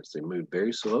consequence, they moved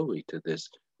very slowly to this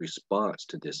response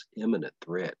to this imminent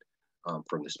threat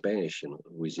from the Spanish in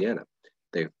Louisiana.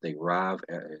 They arrive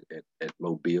at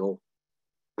Mobile,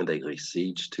 and they lay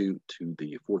siege to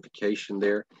the fortification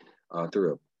there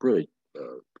through a really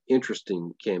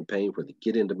interesting campaign where they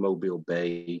get into Mobile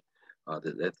Bay.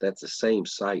 That's the same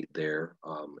site there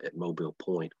at Mobile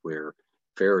Point where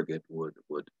Farragut would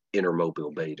enter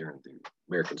Mobile Bay during the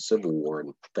American Civil War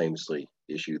and famously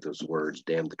issue those words,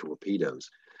 "Damn the torpedoes,"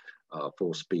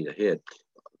 full speed ahead.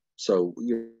 So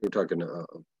you're talking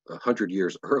 100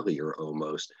 years earlier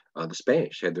almost, the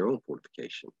Spanish had their own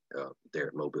fortification there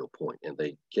at Mobile Point, and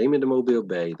they came into Mobile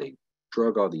Bay. They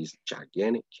drug all these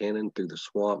gigantic cannon through the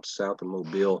swamps south of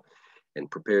Mobile and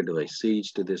prepared to lay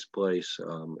siege to this place,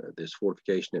 this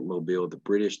fortification at Mobile. The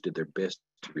British did their best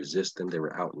to resist them. They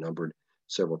were outnumbered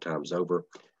several times over.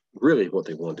 Really what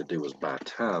they wanted to do was buy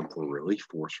time for a relief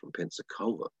force from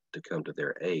Pensacola to come to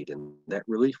their aid, and that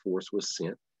relief force was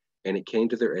sent, and it came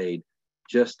to their aid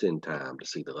just in time to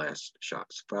see the last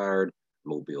shots fired.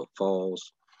 Mobile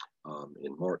falls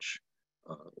in March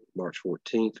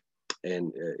 14th,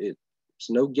 and it's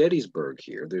no Gettysburg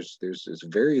here. There's a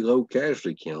very low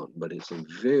casualty count, but it's a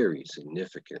very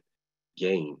significant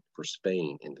gain for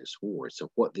Spain in this war. So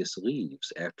what this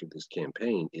leaves after this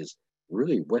campaign is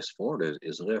really West Florida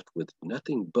is left with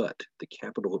nothing but the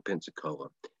capital of Pensacola,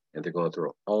 and they're going to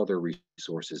throw all their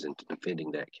resources into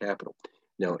defending that capital.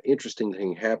 Now, interesting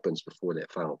thing happens before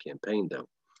that final campaign, though,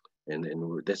 and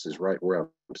this is right where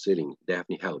I'm sitting,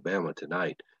 Daphne, Alabama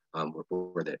tonight,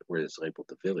 where it's labeled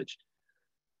the Village.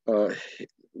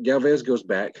 Galvez goes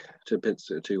back to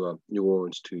New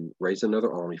Orleans to raise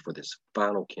another army for this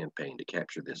final campaign to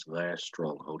capture this last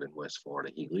stronghold in West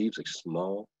Florida. He leaves a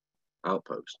small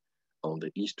outpost on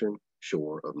the eastern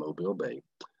shore of Mobile Bay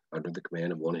under the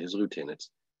command of one of his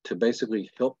lieutenants to basically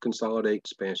help consolidate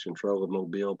Spanish control of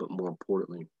Mobile, but more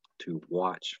importantly, to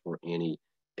watch for any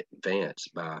advance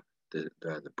by the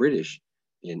British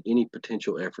in any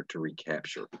potential effort to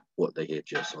recapture what they had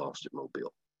just lost at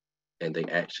Mobile. And they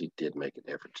actually did make an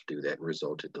effort to do that, and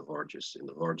resulted in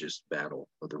the largest battle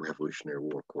of the Revolutionary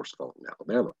War, of course, fought in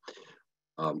Alabama.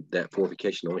 That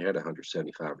fortification only had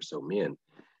 175 or so men.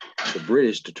 The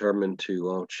British determined to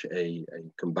launch a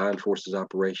combined forces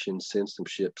operation, send some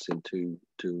ships into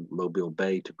Mobile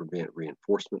Bay to prevent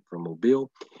reinforcement from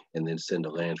Mobile, and then send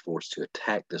a land force to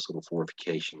attack this little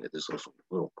fortification at this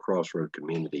little crossroad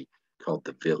community called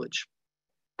the Village.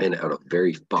 And on a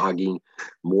very foggy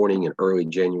morning in early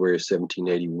January of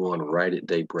 1781, right at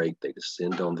daybreak, they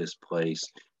descend on this place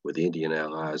with Indian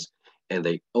allies, and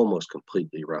they almost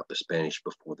completely rout the Spanish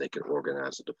before they could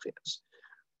organize a defense.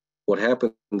 What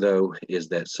happened, though, is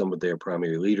that some of their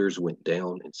primary leaders went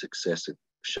down in successive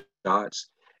shots,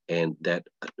 and that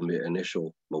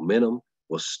initial momentum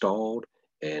was stalled,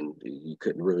 and you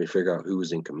couldn't really figure out who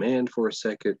was in command for a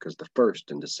second, because the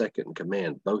first and the second in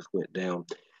command both went down.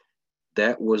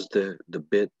 That was the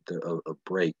bit of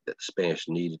break that the Spanish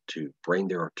needed to bring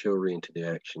their artillery into the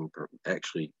action,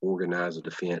 actually organize a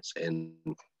defense, and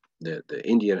the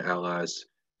Indian allies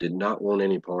did not want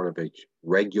any part of a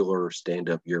regular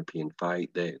stand-up European fight.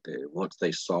 Once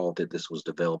they saw that this was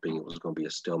developing, it was going to be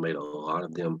a stalemate. A lot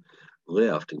of them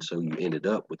left, and so you ended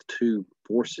up with two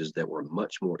forces that were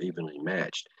much more evenly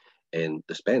matched. and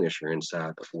the Spanish are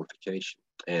inside the fortification.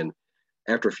 And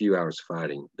after a few hours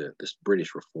fighting, the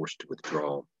British were forced to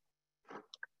withdraw.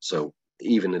 So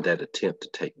even in that attempt to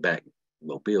take back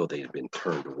Mobile, they had been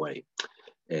turned away.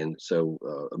 And so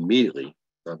immediately,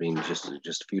 I mean, just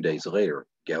a few days later,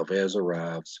 Galvez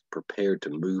arrives, prepared to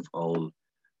move on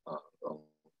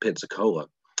Pensacola,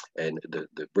 and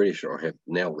the British have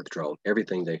now withdrawn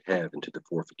everything they have into the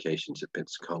fortifications at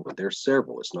Pensacola. There's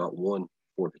several; it's not one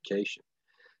fortification.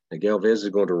 Now Galvez is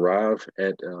going to arrive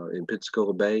at in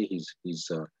Pensacola Bay. He's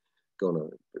going to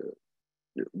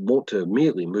want to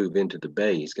immediately move into the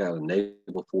bay. He's got a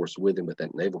naval force with him, but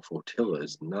that naval flotilla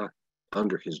is not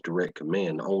under his direct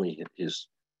command. Only his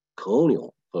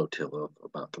colonial flotilla of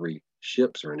about 3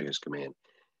 ships are under his command.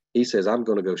 He says, I'm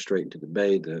going to go straight into the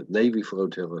bay. The Navy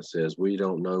flotilla says, we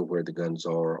don't know where the guns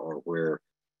are or where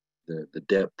the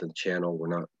depth of the channel.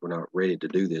 We're not ready to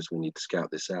do this. We need to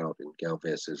scout this out. And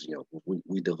Galvez says,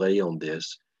 we delay on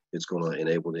this, it's going to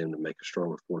enable them to make a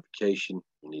stronger fortification.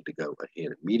 We need to go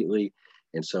ahead immediately.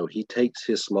 And so he takes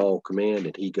his small command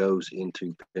and he goes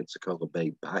into Pensacola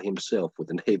Bay by himself with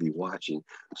the Navy watching,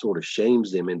 sort of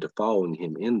shames them into following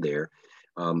him in there,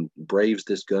 braves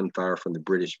this gunfire from the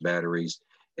British batteries,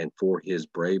 and for his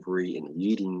bravery in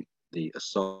leading the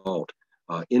assault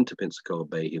into Pensacola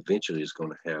Bay, he eventually is going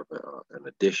to have an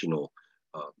additional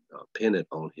pennant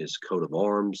on his coat of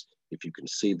arms. If you can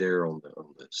see there on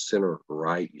the center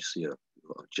right, you see a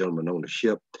gentleman on the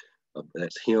ship.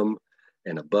 That's him.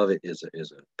 And above it is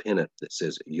a pennant that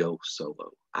says "Yo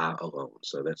Solo," I alone.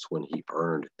 So that's when he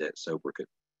earned that sobriquet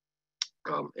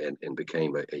and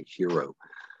became a hero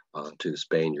to the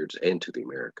Spaniards and to the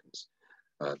Americans.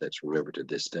 That's remembered to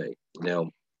this day. Now,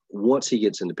 once he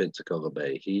gets into Pensacola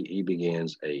Bay, he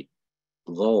begins a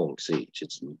long siege.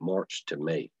 It's March to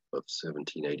May of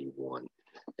 1781,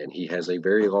 and he has a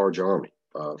very large army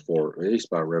for, at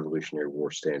least by Revolutionary War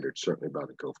standards, certainly by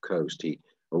the Gulf Coast. He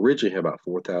originally had about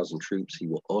 4,000 troops. He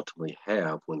will ultimately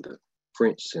have, when the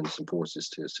French send some forces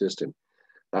to assist him,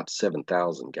 about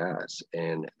 7,000 guys.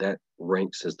 And that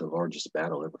ranks as the largest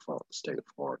battle ever fought in the state of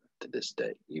Florida to this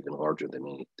day, even larger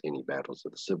than any battles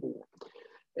of the Civil War.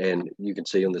 And you can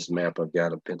see on this map I've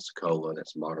got of Pensacola,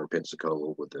 that's modern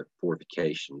Pensacola with the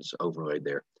fortifications overlaid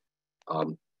there.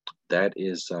 That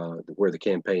is where the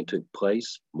campaign took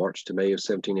place, March to May of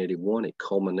 1781. It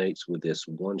culminates with this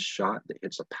one shot that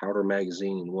hits a powder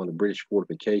magazine in one of the British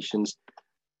fortifications,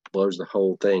 blows the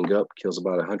whole thing up, kills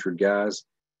about 100 guys,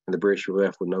 and the British were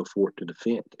left with no fort to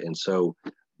defend. And so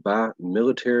by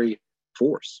military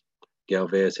force,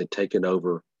 Galvez had taken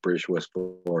over British West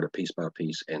Florida piece by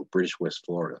piece, and British West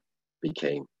Florida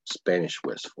became Spanish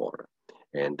West Florida.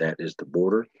 And that is the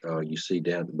border you see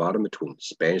down at the bottom between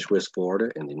Spanish West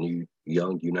Florida and the new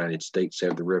young United States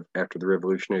after the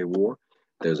Revolutionary War.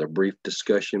 There's a brief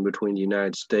discussion between the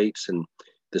United States and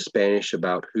the Spanish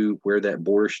about where that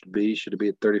border should be. Should it be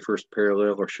at 31st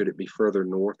parallel, or should it be further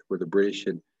north where the British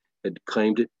had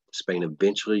claimed it? Spain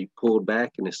eventually pulled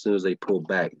back, and as soon as they pulled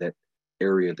back, that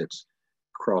area that's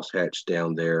crosshatched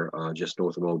down there just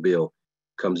north of Mobile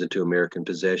comes into American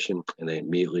possession, and they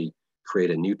immediately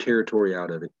create a new territory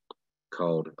out of it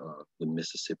called the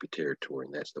Mississippi Territory,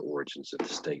 and that's the origins of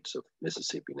the states of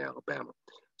Mississippi and Alabama.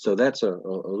 So that's a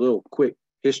little quick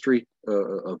history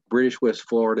of British West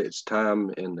Florida, its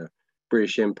time in the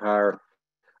British Empire.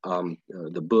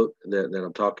 The book that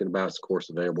I'm talking about is, of course,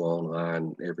 available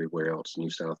online everywhere else, New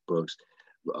South Books.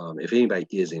 If anybody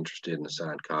is interested in a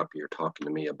signed copy or talking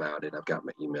to me about it, I've got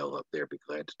my email up there. I'd be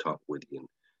glad to talk with you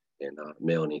and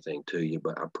mail anything to you.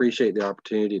 But I appreciate the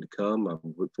opportunity to come. I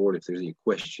look forward if there's any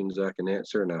questions I can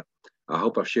answer. And I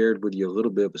hope I've shared with you a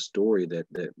little bit of a story that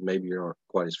maybe you aren't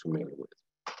quite as familiar with.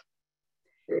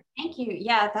 Thank you.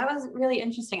 Yeah, that was really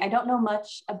interesting. I don't know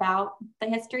much about the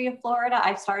history of Florida.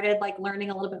 I've started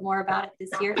learning a little bit more about it this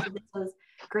year, so this was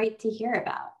great to hear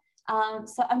about.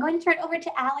 So I'm going to turn it over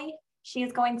to Allie. She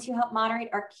is going to help moderate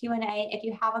our Q&A. If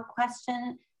you have a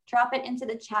question, drop it into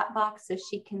the chat box so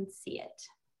she can see it.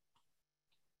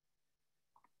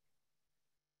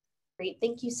 Great.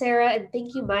 Thank you, Sarah. And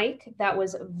thank you, Mike. That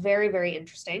was very, very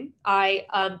interesting. I,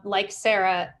 like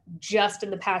Sarah, just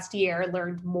in the past year,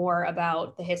 learned more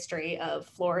about the history of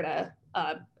Florida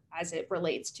as it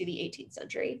relates to the 18th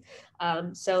century.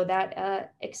 So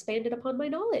that expanded upon my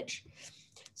knowledge.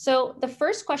 So the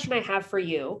first question I have for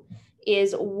you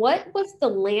is, what was the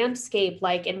landscape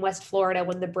like in West Florida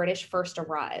when the British first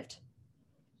arrived?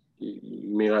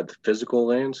 You mean like the physical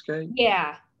landscape?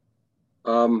 Yeah.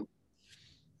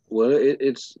 Well,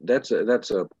 that's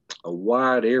a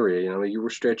wide area. You were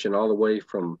stretching all the way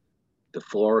from the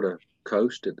Florida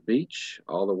coast at the beach,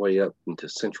 all the way up into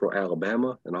central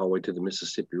Alabama and all the way to the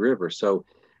Mississippi River. So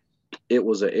it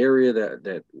was an area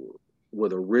that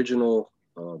with original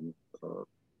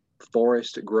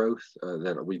forest growth,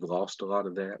 that we've lost a lot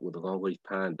of that, with the longleaf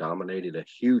pine dominated a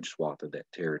huge swath of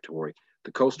that territory.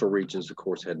 The coastal regions, of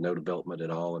course, had no development at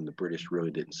all, and the British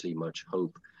really didn't see much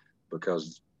hope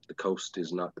because the coast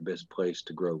is not the best place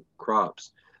to grow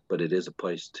crops, but it is a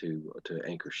place to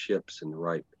anchor ships in the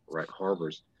right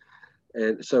harbors.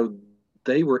 And so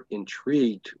they were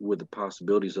intrigued with the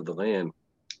possibilities of the land,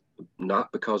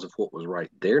 not because of what was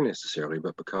right there necessarily,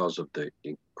 but because of the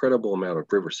incredible amount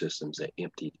of river systems that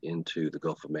emptied into the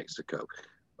Gulf of Mexico.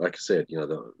 Like I said,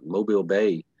 the Mobile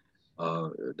Bay,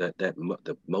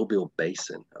 the Mobile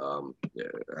Basin,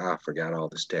 I forgot all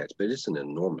the stats, but it's an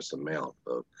enormous amount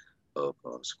of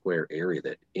square area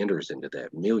that enters into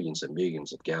that, millions and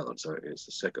millions of gallons. It's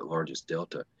the second largest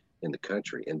delta in the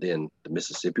country. And then the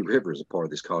Mississippi River is a part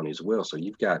of this colony as well. So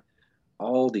you've got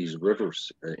all these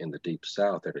rivers in the deep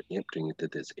south that are emptying into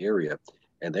this area,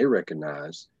 and they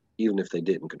recognize, even if they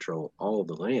didn't control all of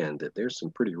the land, that there's some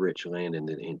pretty rich land in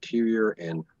the interior,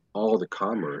 and all the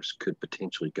commerce could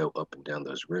potentially go up and down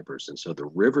those rivers. And so the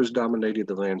rivers dominated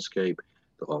the landscape,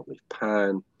 the longleaf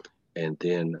pine, and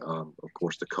then of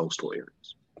course the coastal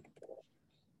areas.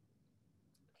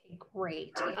 Okay,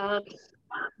 great.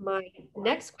 My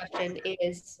next question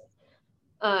is,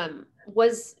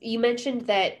 you mentioned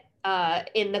that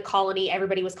in the colony,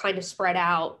 everybody was kind of spread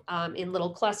out in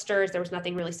little clusters. There was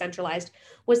nothing really centralized.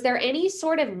 Was there any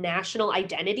sort of national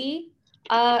identity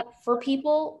for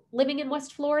people living in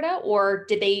West Florida, or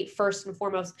did they first and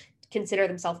foremost consider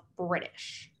themselves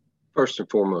British? First and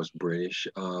foremost, British.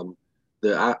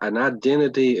 An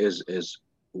identity as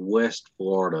West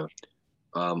Florida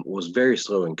was very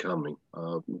slow in coming.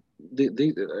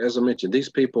 As I mentioned, these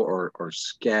people are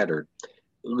scattered,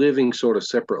 living sort of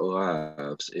separate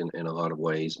lives in a lot of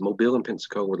ways. Mobile and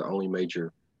Pensacola were the only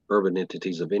major urban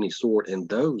entities of any sort, and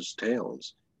those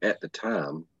towns at the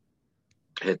time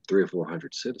had 300 or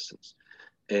 400 citizens.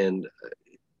 And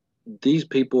these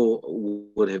people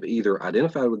would have either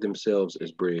identified with themselves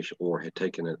as British or had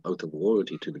taken an oath of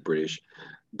loyalty to the British.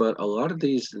 But a lot of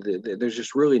these, there's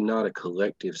just really not a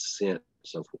collective sense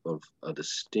of a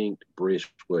distinct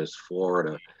British West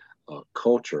Florida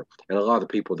culture. And a lot of the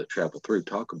people that travel through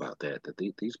talk about that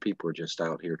these people are just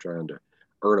out here trying to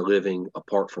earn a living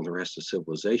apart from the rest of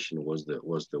civilization, was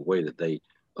the way that they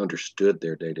understood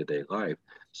their day-to-day life.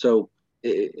 So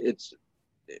it's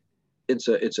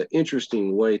an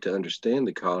interesting way to understand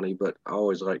the colony, but I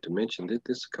always like to mention that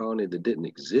this colony that didn't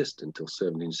exist until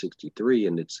 1763,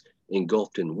 and it's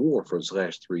engulfed in war for its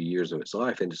last 3 years of its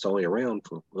life, and it's only around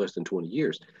for less than 20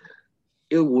 years.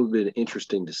 It would have been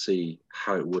interesting to see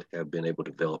how it would have been able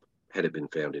to develop had it been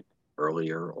founded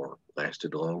earlier or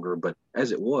lasted longer. But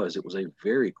as it was a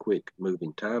very quick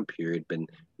moving time period, and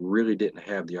really didn't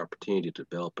have the opportunity to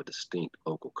develop a distinct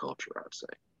local culture, I'd say.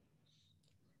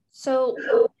 So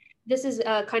this is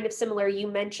kind of similar. You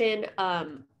mentioned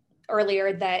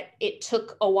earlier that it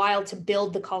took a while to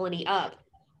build the colony up.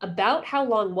 About how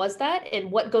long was that, and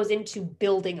what goes into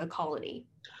building a colony?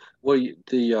 Well,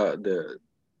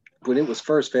 when it was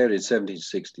first founded in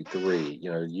 1763,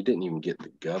 you didn't even get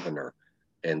the governor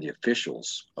and the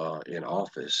officials in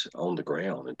office on the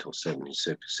ground until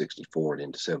 1764 and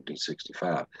into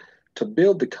 1765. To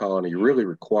build the colony really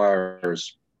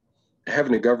requires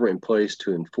having a government in place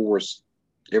to enforce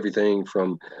everything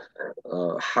from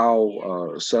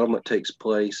how settlement takes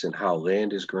place and how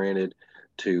land is granted,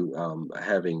 to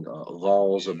having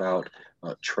laws about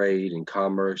trade and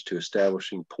commerce, to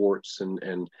establishing ports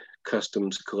and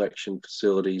customs collection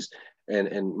facilities,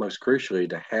 and most crucially,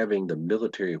 to having the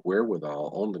military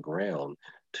wherewithal on the ground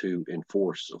to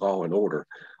enforce law and order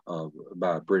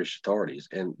by British authorities.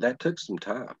 And that took some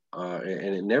time,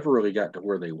 and it never really got to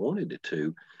where they wanted it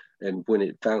to. And when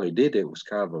it finally did, it was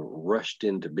kind of a rushed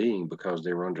into being because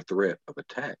they were under threat of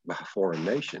attack by a foreign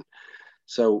nation.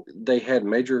 So they had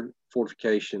major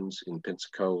fortifications in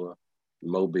Pensacola,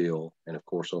 Mobile, and of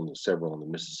course several on the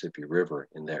Mississippi River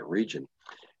in that region.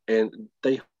 And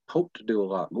they hoped to do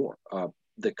a lot more.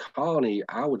 The colony,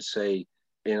 I would say,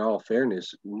 in all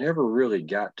fairness, never really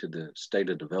got to the state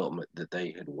of development that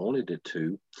they had wanted it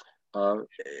to.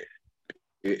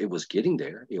 It was getting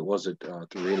there. It wasn't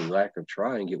through any lack of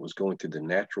trying. It was going through the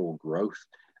natural growth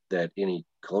that any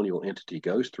colonial entity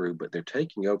goes through, but they're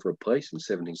taking over a place in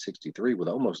 1763 with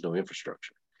almost no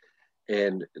infrastructure.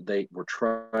 And they were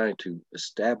trying to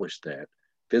establish that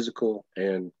physical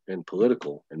and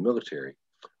political and military,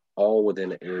 all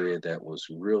within an area that was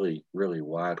really, really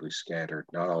widely scattered,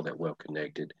 not all that well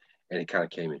connected. and it kind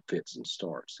of came in fits and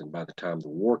starts. And by the time the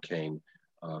war came,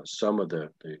 some of the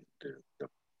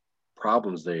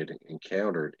problems they had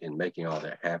encountered in making all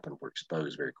that happen were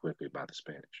exposed very quickly by the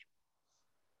Spanish.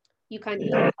 You kind of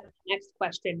the next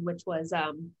question, which was,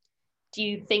 do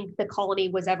you think the colony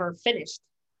was ever finished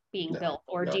being built,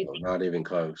 or do you think not even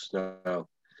close? No,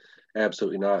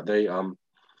 absolutely not. They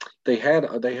had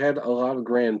a lot of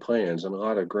grand plans and a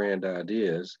lot of grand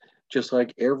ideas, just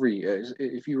like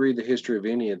if you read the history of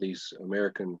any of these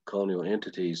American colonial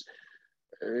entities,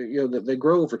 they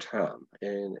grow over time,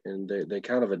 and they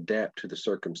kind of adapt to the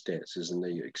circumstances, and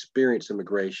they experience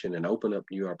immigration and open up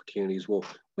new opportunities. Well,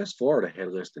 West Florida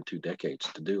had less than 2 decades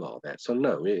to do all that. So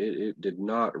no, it did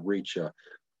not reach a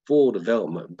full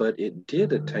development, but it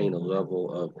did attain a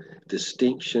level of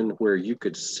distinction where you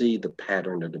could see the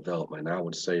pattern of development. And I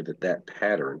would say that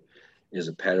pattern is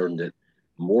a pattern that,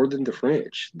 more than the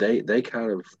French, they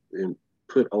kind of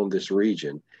put on this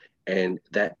region, and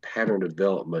that pattern of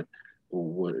development,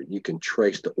 you can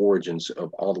trace the origins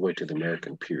of all the way to the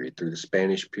American period, through the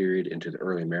Spanish period into the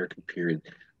early American period.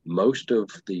 Most of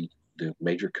the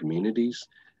major communities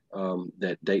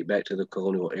that date back to the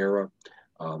colonial era,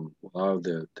 a lot of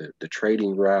the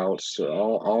trading routes,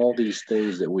 all these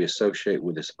things that we associate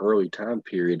with this early time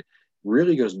period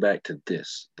really goes back to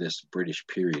this British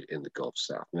period in the Gulf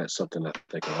South. And that's something I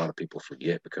think a lot of people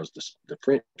forget, because the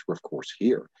French were, of course,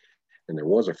 here. And there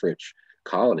was a French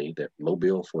colony that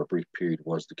Mobile for a brief period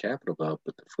was the capital of,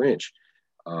 but the French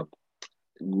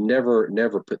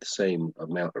never put the same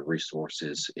amount of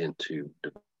resources into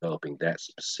developing that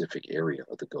specific area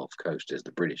of the Gulf Coast as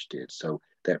the British did. So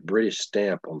that British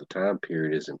stamp on the time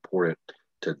period is important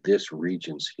to this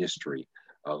region's history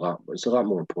a lot. It's a lot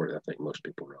more important, I think, most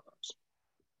people realize.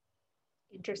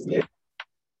 Interesting.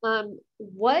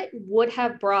 What would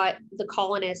have brought the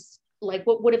colonists, like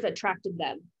what would have attracted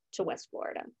them to West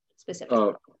Florida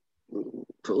specifically?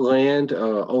 Land,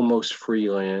 almost free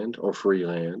land or free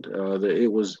land.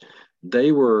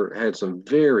 They had some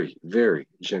very, very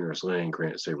generous land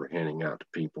grants they were handing out to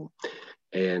people.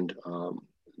 And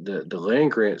the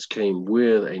land grants came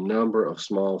with a number of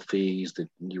small fees that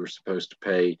you were supposed to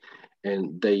pay,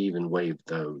 and they even waived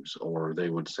those, or they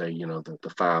would say, the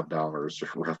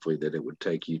 $5 roughly that it would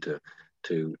take you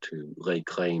to lay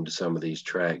claim to some of these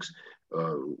tracts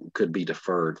could be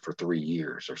deferred for 3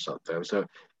 years or something. So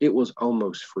it was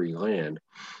almost free land.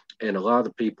 And a lot of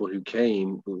the people who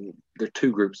came, there are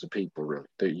 2 groups of people really.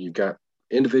 You got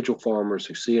individual farmers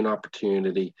who see an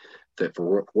opportunity that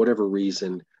for whatever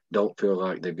reason don't feel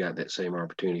like they've got that same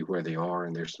opportunity where they are,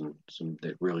 and there's some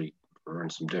that really are in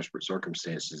some desperate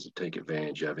circumstances to take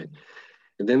advantage of it.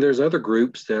 And then there's other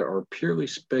groups that are purely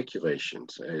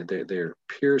speculations. They're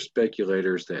pure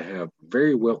speculators that have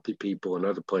very wealthy people in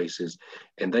other places,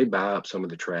 and they buy up some of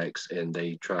the tracts and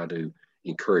they try to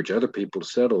encourage other people to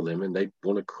settle them, and they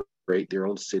want to create their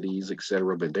own cities,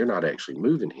 etc. But they're not actually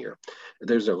moving here.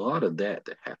 There's a lot of that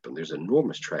happened. There's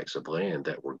enormous tracts of land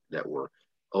that were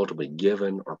ultimately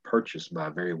given or purchased by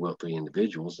very wealthy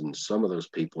individuals, and some of those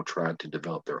people tried to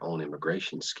develop their own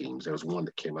immigration schemes. There was one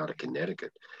that came out of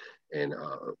Connecticut and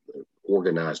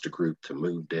organized a group to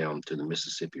move down to the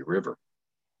Mississippi River.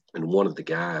 And one of the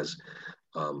guys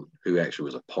who actually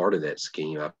was a part of that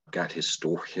scheme, I've got his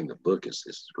story in the book.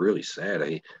 It's really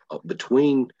sad.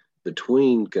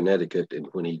 Between Connecticut and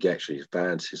when he actually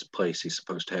finds his place he's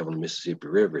supposed to have on the Mississippi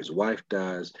River, his wife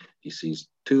dies, he sees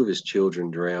 2 of his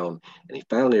children drown, and he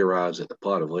finally arrives at the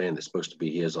plot of land that's supposed to be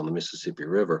his on the Mississippi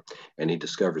River, and he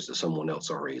discovers that someone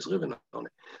else already is living on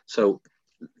it. So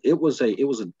it was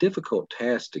a difficult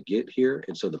task to get here.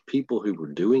 And so the people who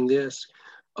were doing this,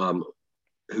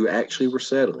 who actually were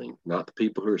settling, not the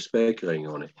people who are speculating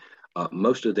on it,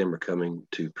 most of them are coming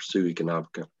to pursue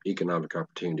economic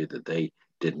opportunity that they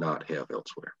did not have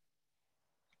elsewhere.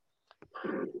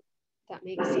 That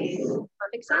makes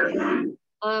perfect sense.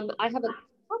 I have a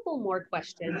couple more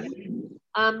questions.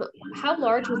 How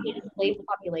large was the enslaved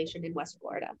population in West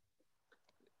Florida?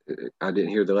 I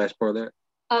didn't hear the last part of that.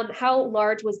 How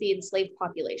large was the enslaved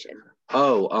population?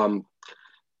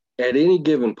 At any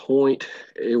given point,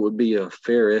 it would be a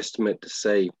fair estimate to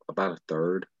say about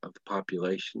 1/3 of the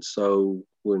population. So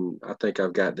when I think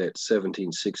I've got that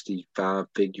 1765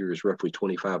 figure is roughly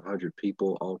 2,500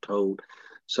 people all told.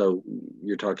 So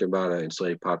you're talking about an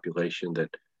enslaved population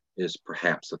that is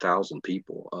perhaps 1,000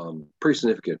 people, pretty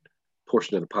significant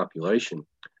portion of the population.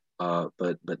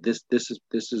 But this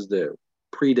is the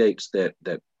predates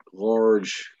that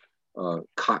large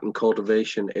cotton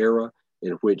cultivation era,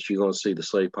 in which you're going to see the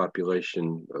slave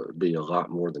population be a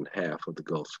lot more than half of the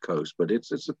Gulf Coast. But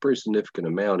it's a pretty significant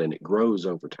amount, and it grows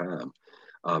over time.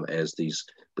 as these,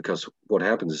 because what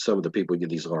happens is some of the people who get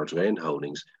these large land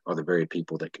holdings are the very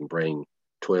people that can bring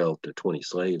 12 to 20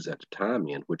 slaves at a time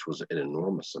in, which was an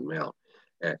enormous amount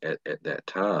at that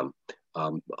time.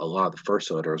 A lot of the first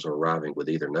settlers are arriving with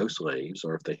either no slaves,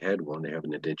 or if they had one, they have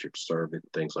an indentured servant,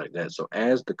 things like that. So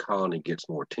as the colony gets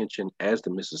more attention, as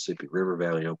the Mississippi River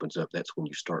Valley opens up, that's when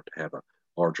you start to have a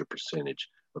larger percentage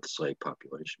of the slave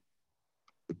population.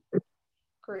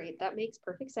 Great, that makes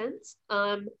perfect sense.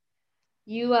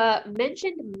 You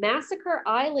mentioned Massacre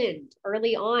Island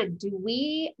early on. Do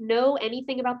we know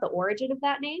anything about the origin of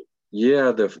that name?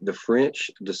 Yeah, the French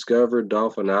discovered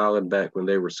Dauphin Island back when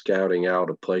they were scouting out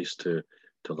a place to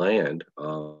land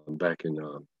back in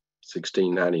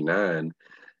 1699,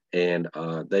 and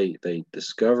they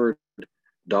discovered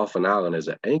Dauphin Island as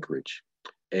an anchorage.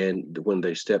 And when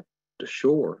they stepped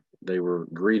ashore, they were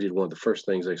greeted. One of the first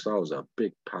things they saw was a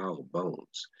big pile of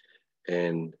bones.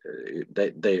 And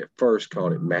they at first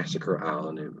called it Massacre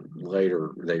Island, and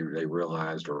later they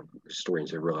realized, or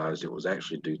historians have realized, it was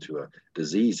actually due to a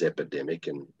disease epidemic,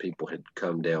 and people had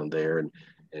come down there and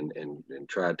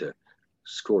tried to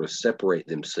sort of separate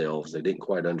themselves. They didn't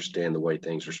quite understand the way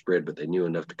things were spread, but they knew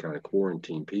enough to kind of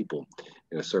quarantine people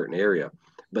in a certain area.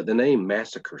 But the name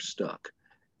Massacre stuck,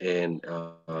 and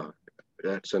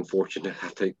that's unfortunate, I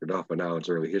think, for Dauphin Island's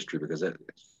early history, because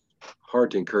it's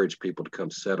hard to encourage people to come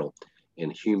settle in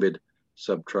humid,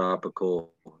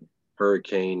 subtropical,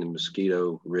 hurricane and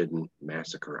mosquito-ridden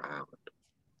Massacre Island.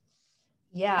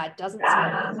 Yeah, it doesn't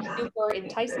sound super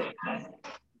enticing.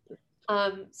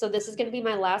 So this is going to be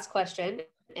my last question,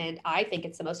 and I think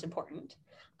it's the most important.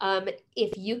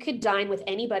 If you could dine with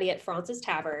anybody at Fraunces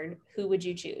Tavern, who would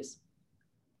you choose?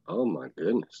 Oh my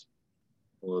goodness.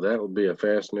 Well, that would be a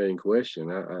fascinating question.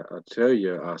 I tell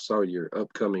you, I saw your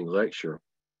upcoming lecture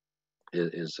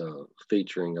is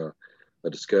featuring a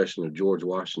discussion of George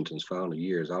Washington's final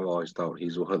years. I've always thought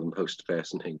he's one of the most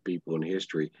fascinating people in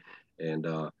history, and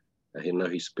I know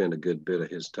he spent a good bit of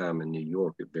his time in New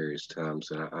York at various times,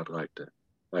 and I'd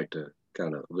like to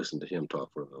kind of listen to him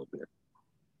talk for a little bit.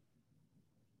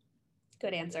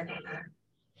 Good answer.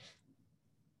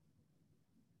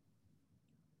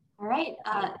 All right.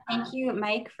 Thank you,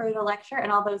 Mike, for the lecture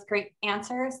and all those great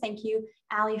answers. Thank you,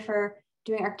 Allie, for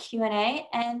doing our Q&A.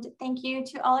 And thank you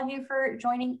to all of you for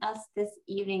joining us this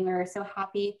evening. We're so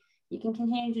happy you can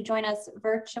continue to join us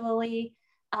virtually.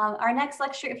 Our next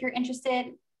lecture, if you're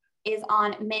interested, is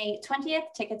on May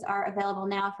 20th. Tickets are available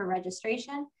now for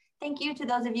registration. Thank you to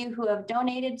those of you who have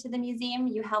donated to the museum.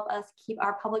 You help us keep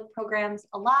our public programs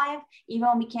alive, even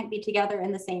when we can't be together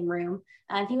in the same room.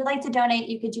 If you would like to donate,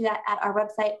 you could do that at our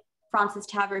website,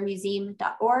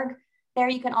 FrauncisTavernMuseum.org. There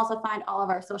you can also find all of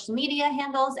our social media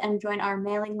handles and join our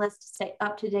mailing list to stay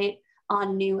up to date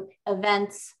on new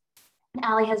events. And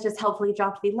Allie has just helpfully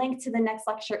dropped the link to the next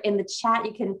lecture in the chat.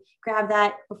 You can grab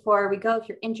that before we go if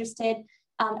you're interested.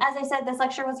 As I said, this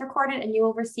lecture was recorded and you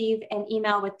will receive an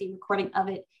email with the recording of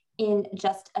it in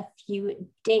just a few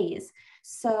days.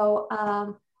 So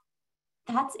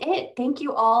that's it. Thank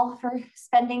you all for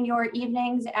spending your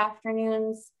evenings,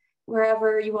 afternoons,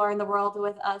 wherever you are in the world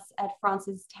with us at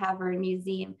Fraunces Tavern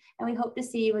Museum. And we hope to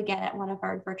see you again at one of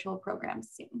our virtual programs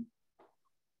soon.